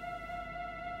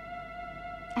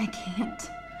 I can't.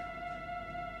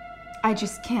 I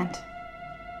just can't.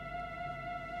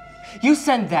 You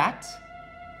send that.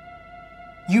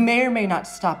 You may or may not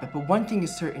stop it, but one thing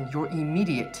is certain, your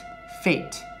immediate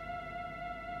fate.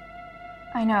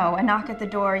 I know, a knock at the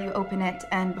door, you open it,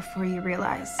 and before you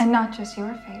realize. And not just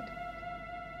your fate,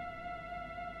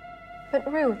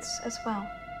 but Ruth's as well.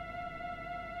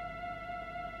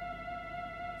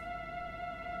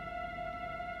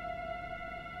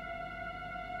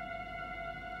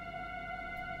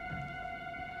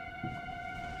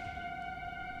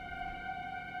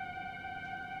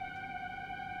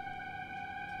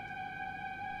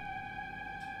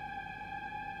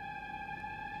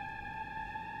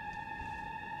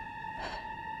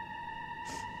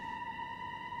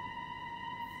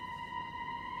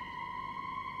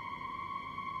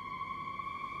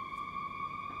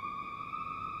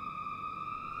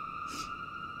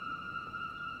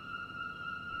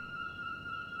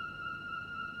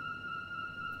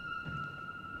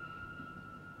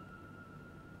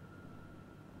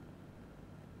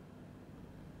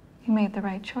 You made the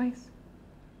right choice.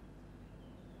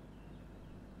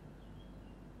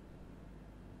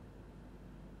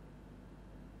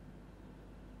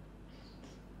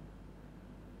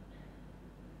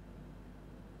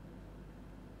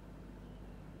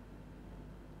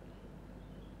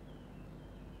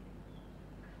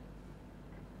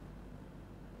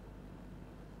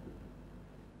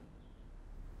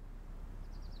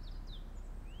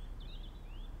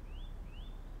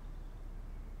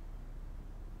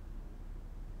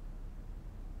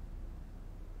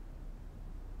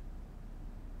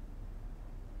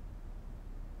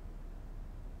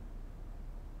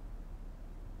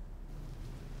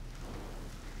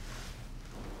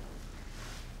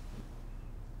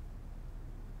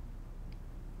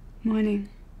 Morning.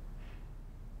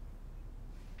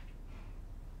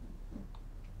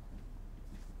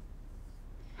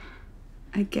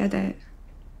 I get it.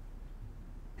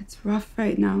 It's rough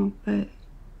right now, but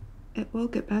it will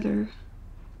get better.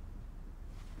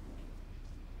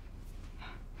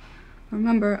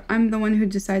 Remember, I'm the one who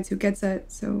decides who gets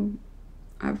it, so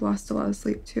I've lost a lot of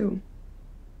sleep too.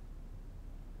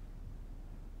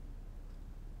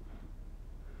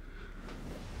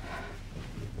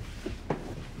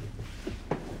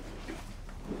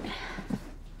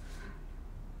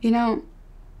 You know,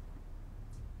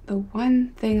 the one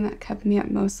thing that kept me up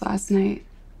most last night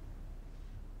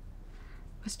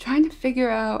was trying to figure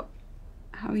out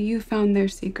how you found their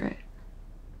secret.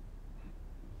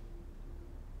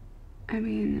 I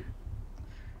mean,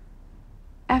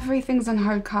 everything's on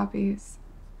hard copies.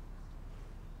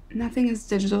 Nothing is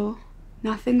digital.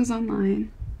 Nothing's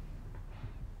online.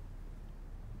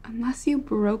 Unless you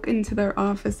broke into their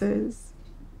offices.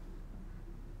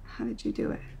 How did you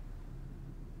do it?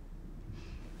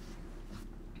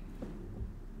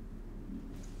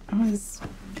 It was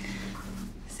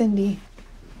Cindy.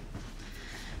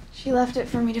 She left it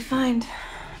for me to find.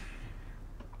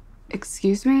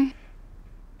 Excuse me?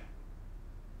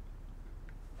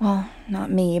 Well,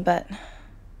 not me, but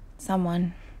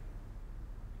someone.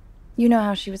 You know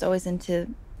how she was always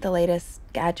into the latest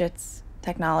gadgets,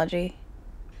 technology.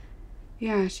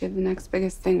 Yeah, she had the next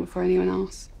biggest thing before anyone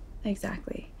else.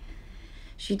 Exactly.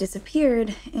 She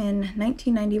disappeared in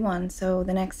 1991, so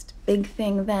the next big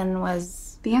thing then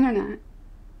was... the internet.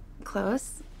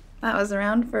 Close. That was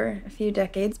around for a few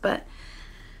decades, but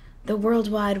the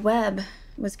World Wide Web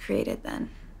was created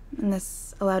then. And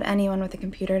this allowed anyone with a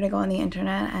computer to go on the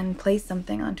internet and place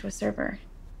something onto a server.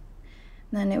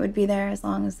 And then it would be there as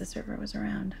long as the server was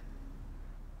around.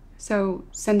 So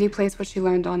Cindy placed what she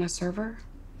learned on a server?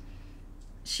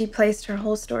 She placed her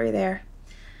whole story there.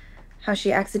 How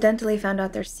she accidentally found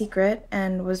out their secret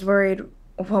and was worried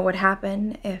what would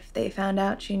happen if they found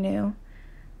out she knew.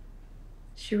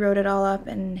 She wrote it all up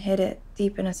and hid it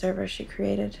deep in a server she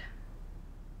created.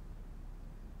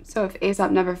 So if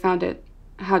A.E.S.O.P never found it,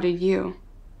 how did you?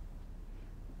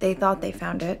 They thought they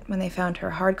found it when they found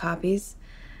her hard copies.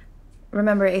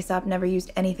 Remember, A.E.S.O.P never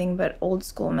used anything but old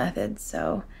school methods,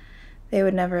 so they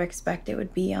would never expect it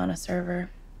would be on a server,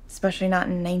 especially not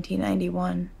in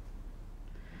 1991.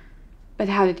 But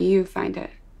how did you find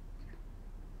it?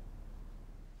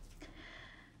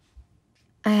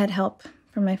 I had help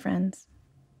from my friends.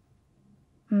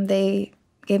 They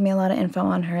gave me a lot of info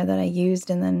on her that I used,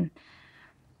 and then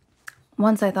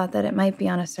once I thought that it might be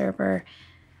on a server,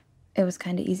 it was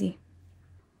kind of easy.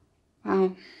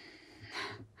 Wow.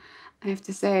 I have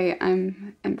to say,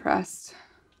 I'm impressed.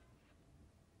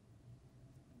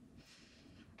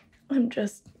 I'm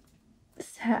just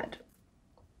sad.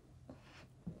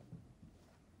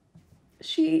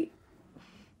 She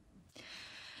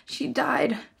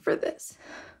died for this,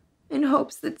 in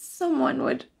hopes that someone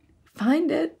would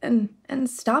find it and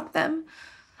stop them.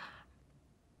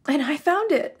 And I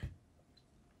found it.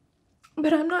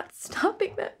 But I'm not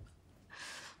stopping them.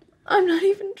 I'm not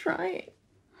even trying.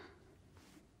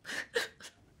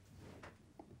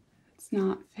 It's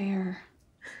not fair.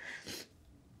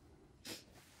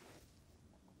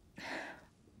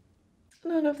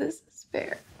 None of this is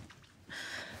fair.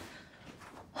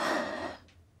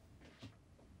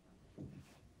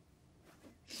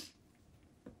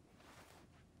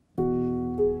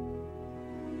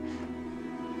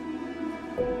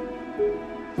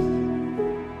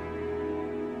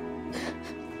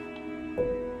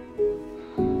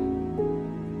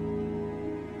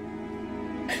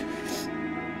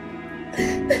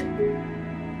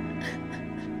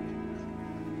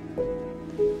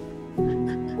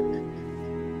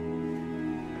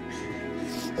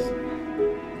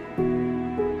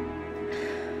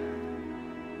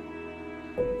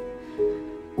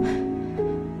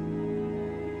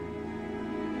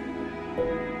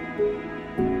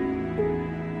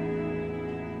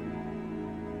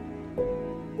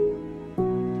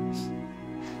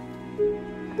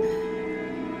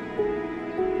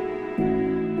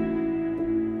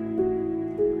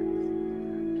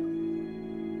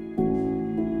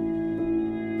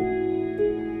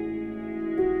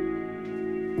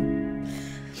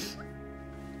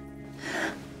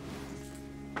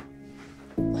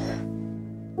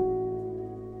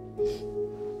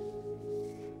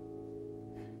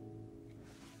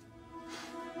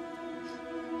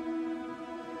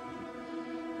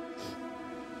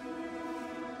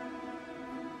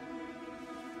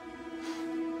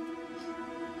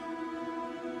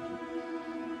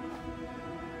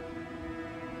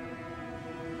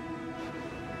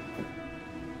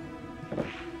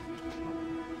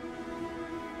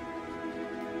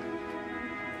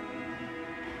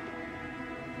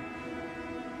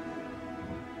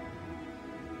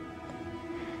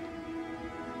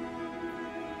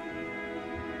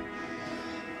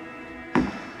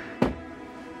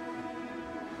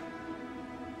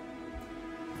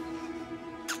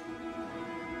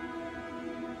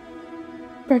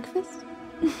 Breakfast?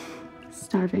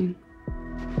 Starving.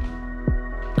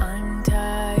 I'm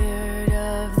tired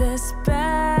of this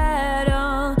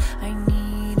battle. I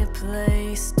need a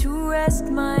place to rest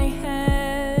my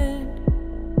head.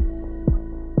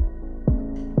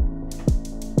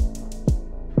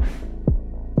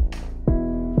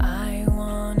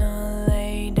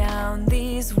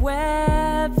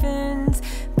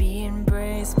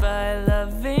 by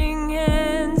loving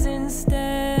hands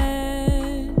instead.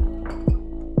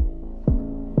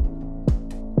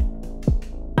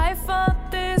 I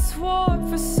fought this war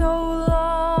for so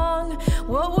long.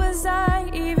 What was I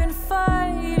even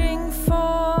fighting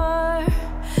for?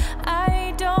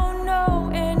 I don't know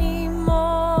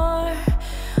anymore.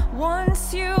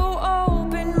 Once you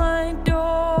opened my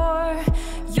door,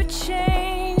 you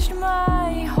changed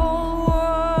my whole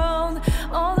world.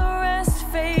 All the rest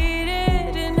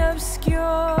faded and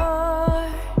obscure.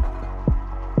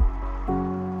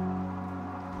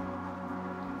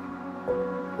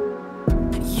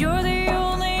 You're the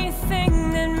only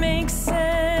thing that makes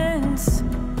sense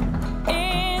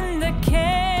in the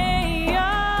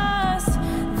chaos,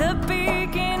 the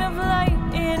beacon of light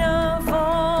in a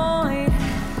void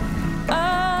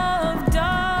of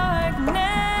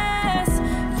darkness.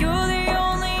 You're the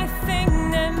only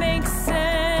thing that makes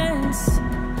sense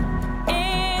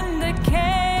in the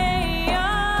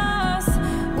chaos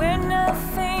where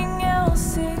nothing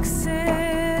else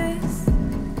exists.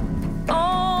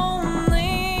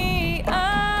 Only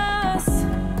us.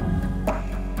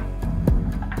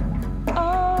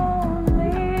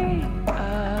 Only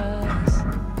us.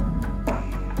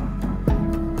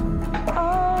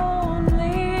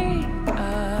 Only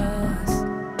us.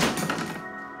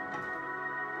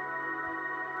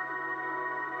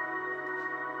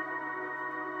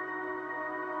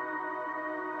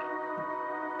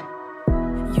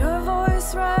 Your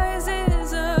voice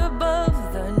rises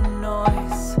above the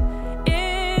noise.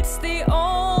 It's the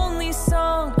only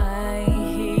song I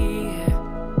hear.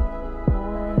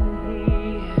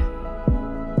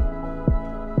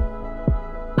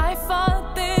 I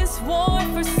fought this war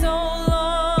for so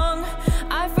long.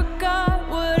 I forgot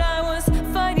what I was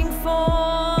fighting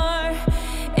for,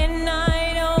 and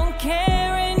I don't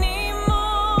care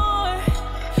anymore.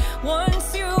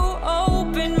 Once you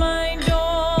opened my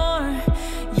door,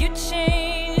 you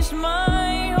changed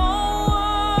my whole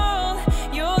world.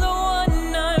 You're the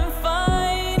one I'm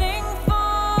fighting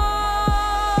for.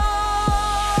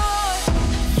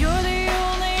 You're the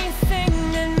only thing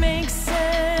that makes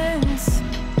sense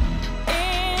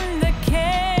in the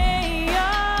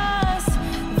chaos,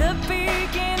 the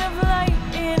beacon of light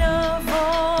in a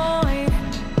void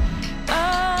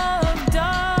of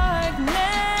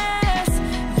darkness.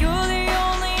 You're the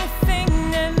only thing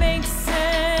that makes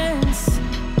sense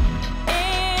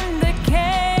in the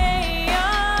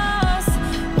chaos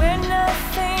where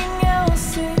nothing else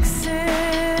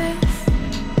exists.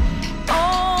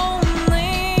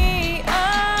 Only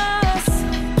us.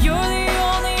 You're the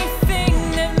only thing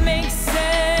that makes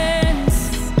sense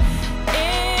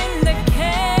in the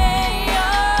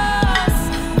chaos,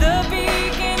 the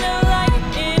beacon of light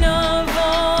in a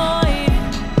void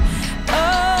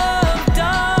of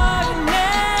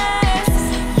darkness.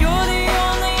 You're the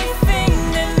only thing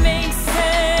that makes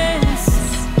sense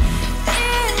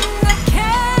in the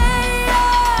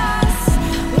chaos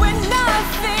when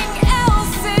nothing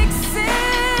else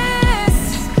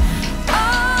exists.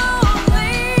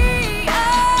 Only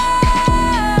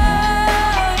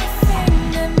thing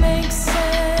that makes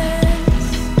sense.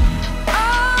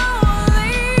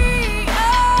 Only the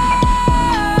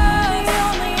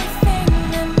only thing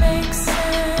that makes sense. Only the only thing that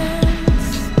makes sense.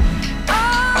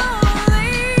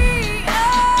 Only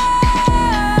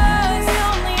the only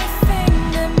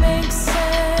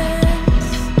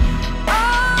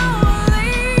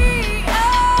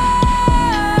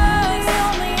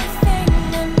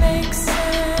thing that makes sense.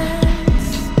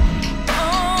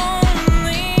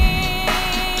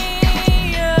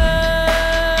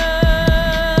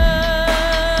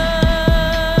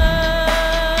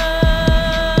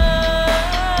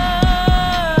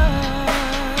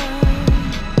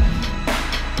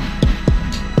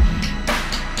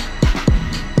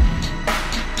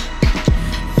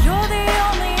 You're the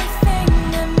only thing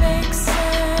that makes sense.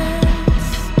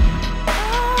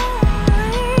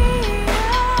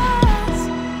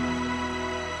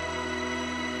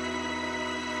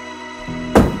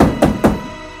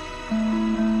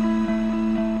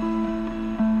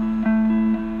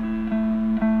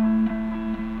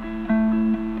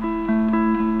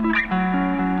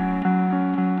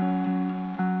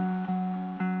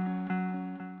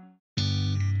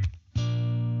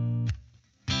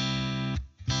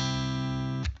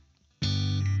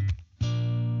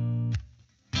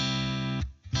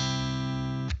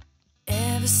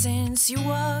 Ever since you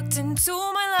walked into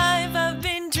my life, I've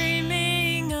been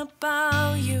dreaming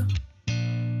about you.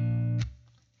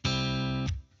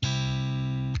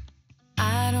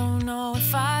 I don't know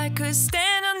if I could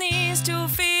stand on these 2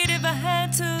 feet if I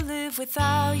had to live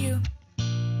without you.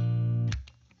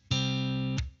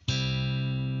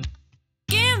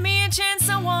 chance,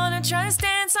 I wanna try to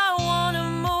dance, I wanna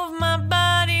move my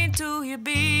body to your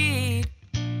beat.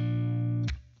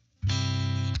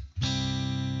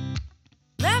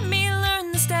 Let me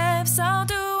learn the steps, I'll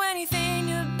do anything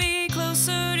to be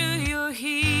closer to your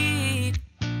heat.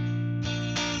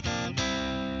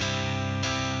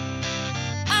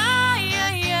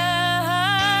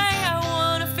 I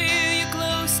wanna feel you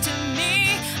close to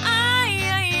me.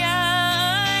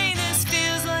 This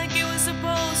feels like it was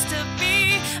supposed to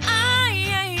be.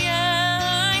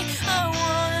 I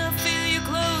wanna feel you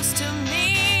close to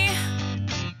me.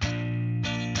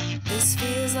 This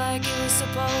feels like it was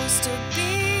supposed to be.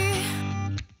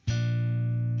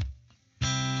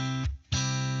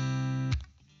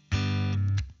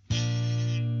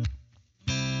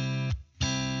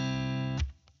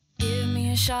 Give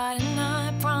me a shot and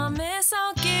I promise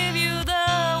I'll give you the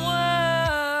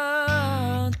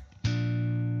world.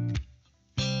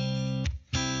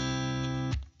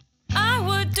 I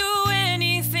would do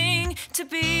anything to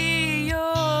be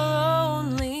your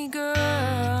only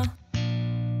girl.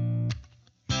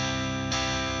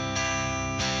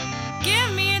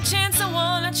 Give me a chance, I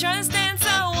wanna try to dance, I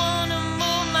wanna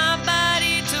move my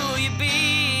body to your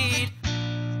beat.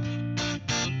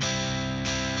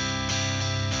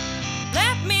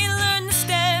 Let me learn the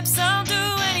steps, I'll do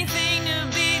anything to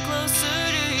be closer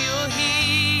to your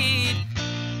heat.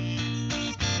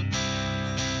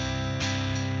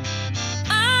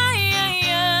 I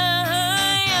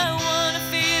wanna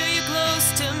feel you close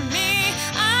to me.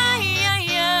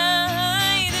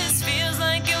 This feels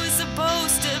like it was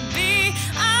supposed to be.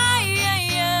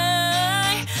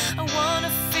 I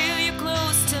wanna feel you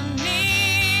close to me.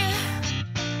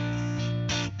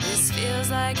 This feels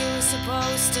like it was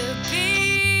supposed to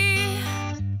be.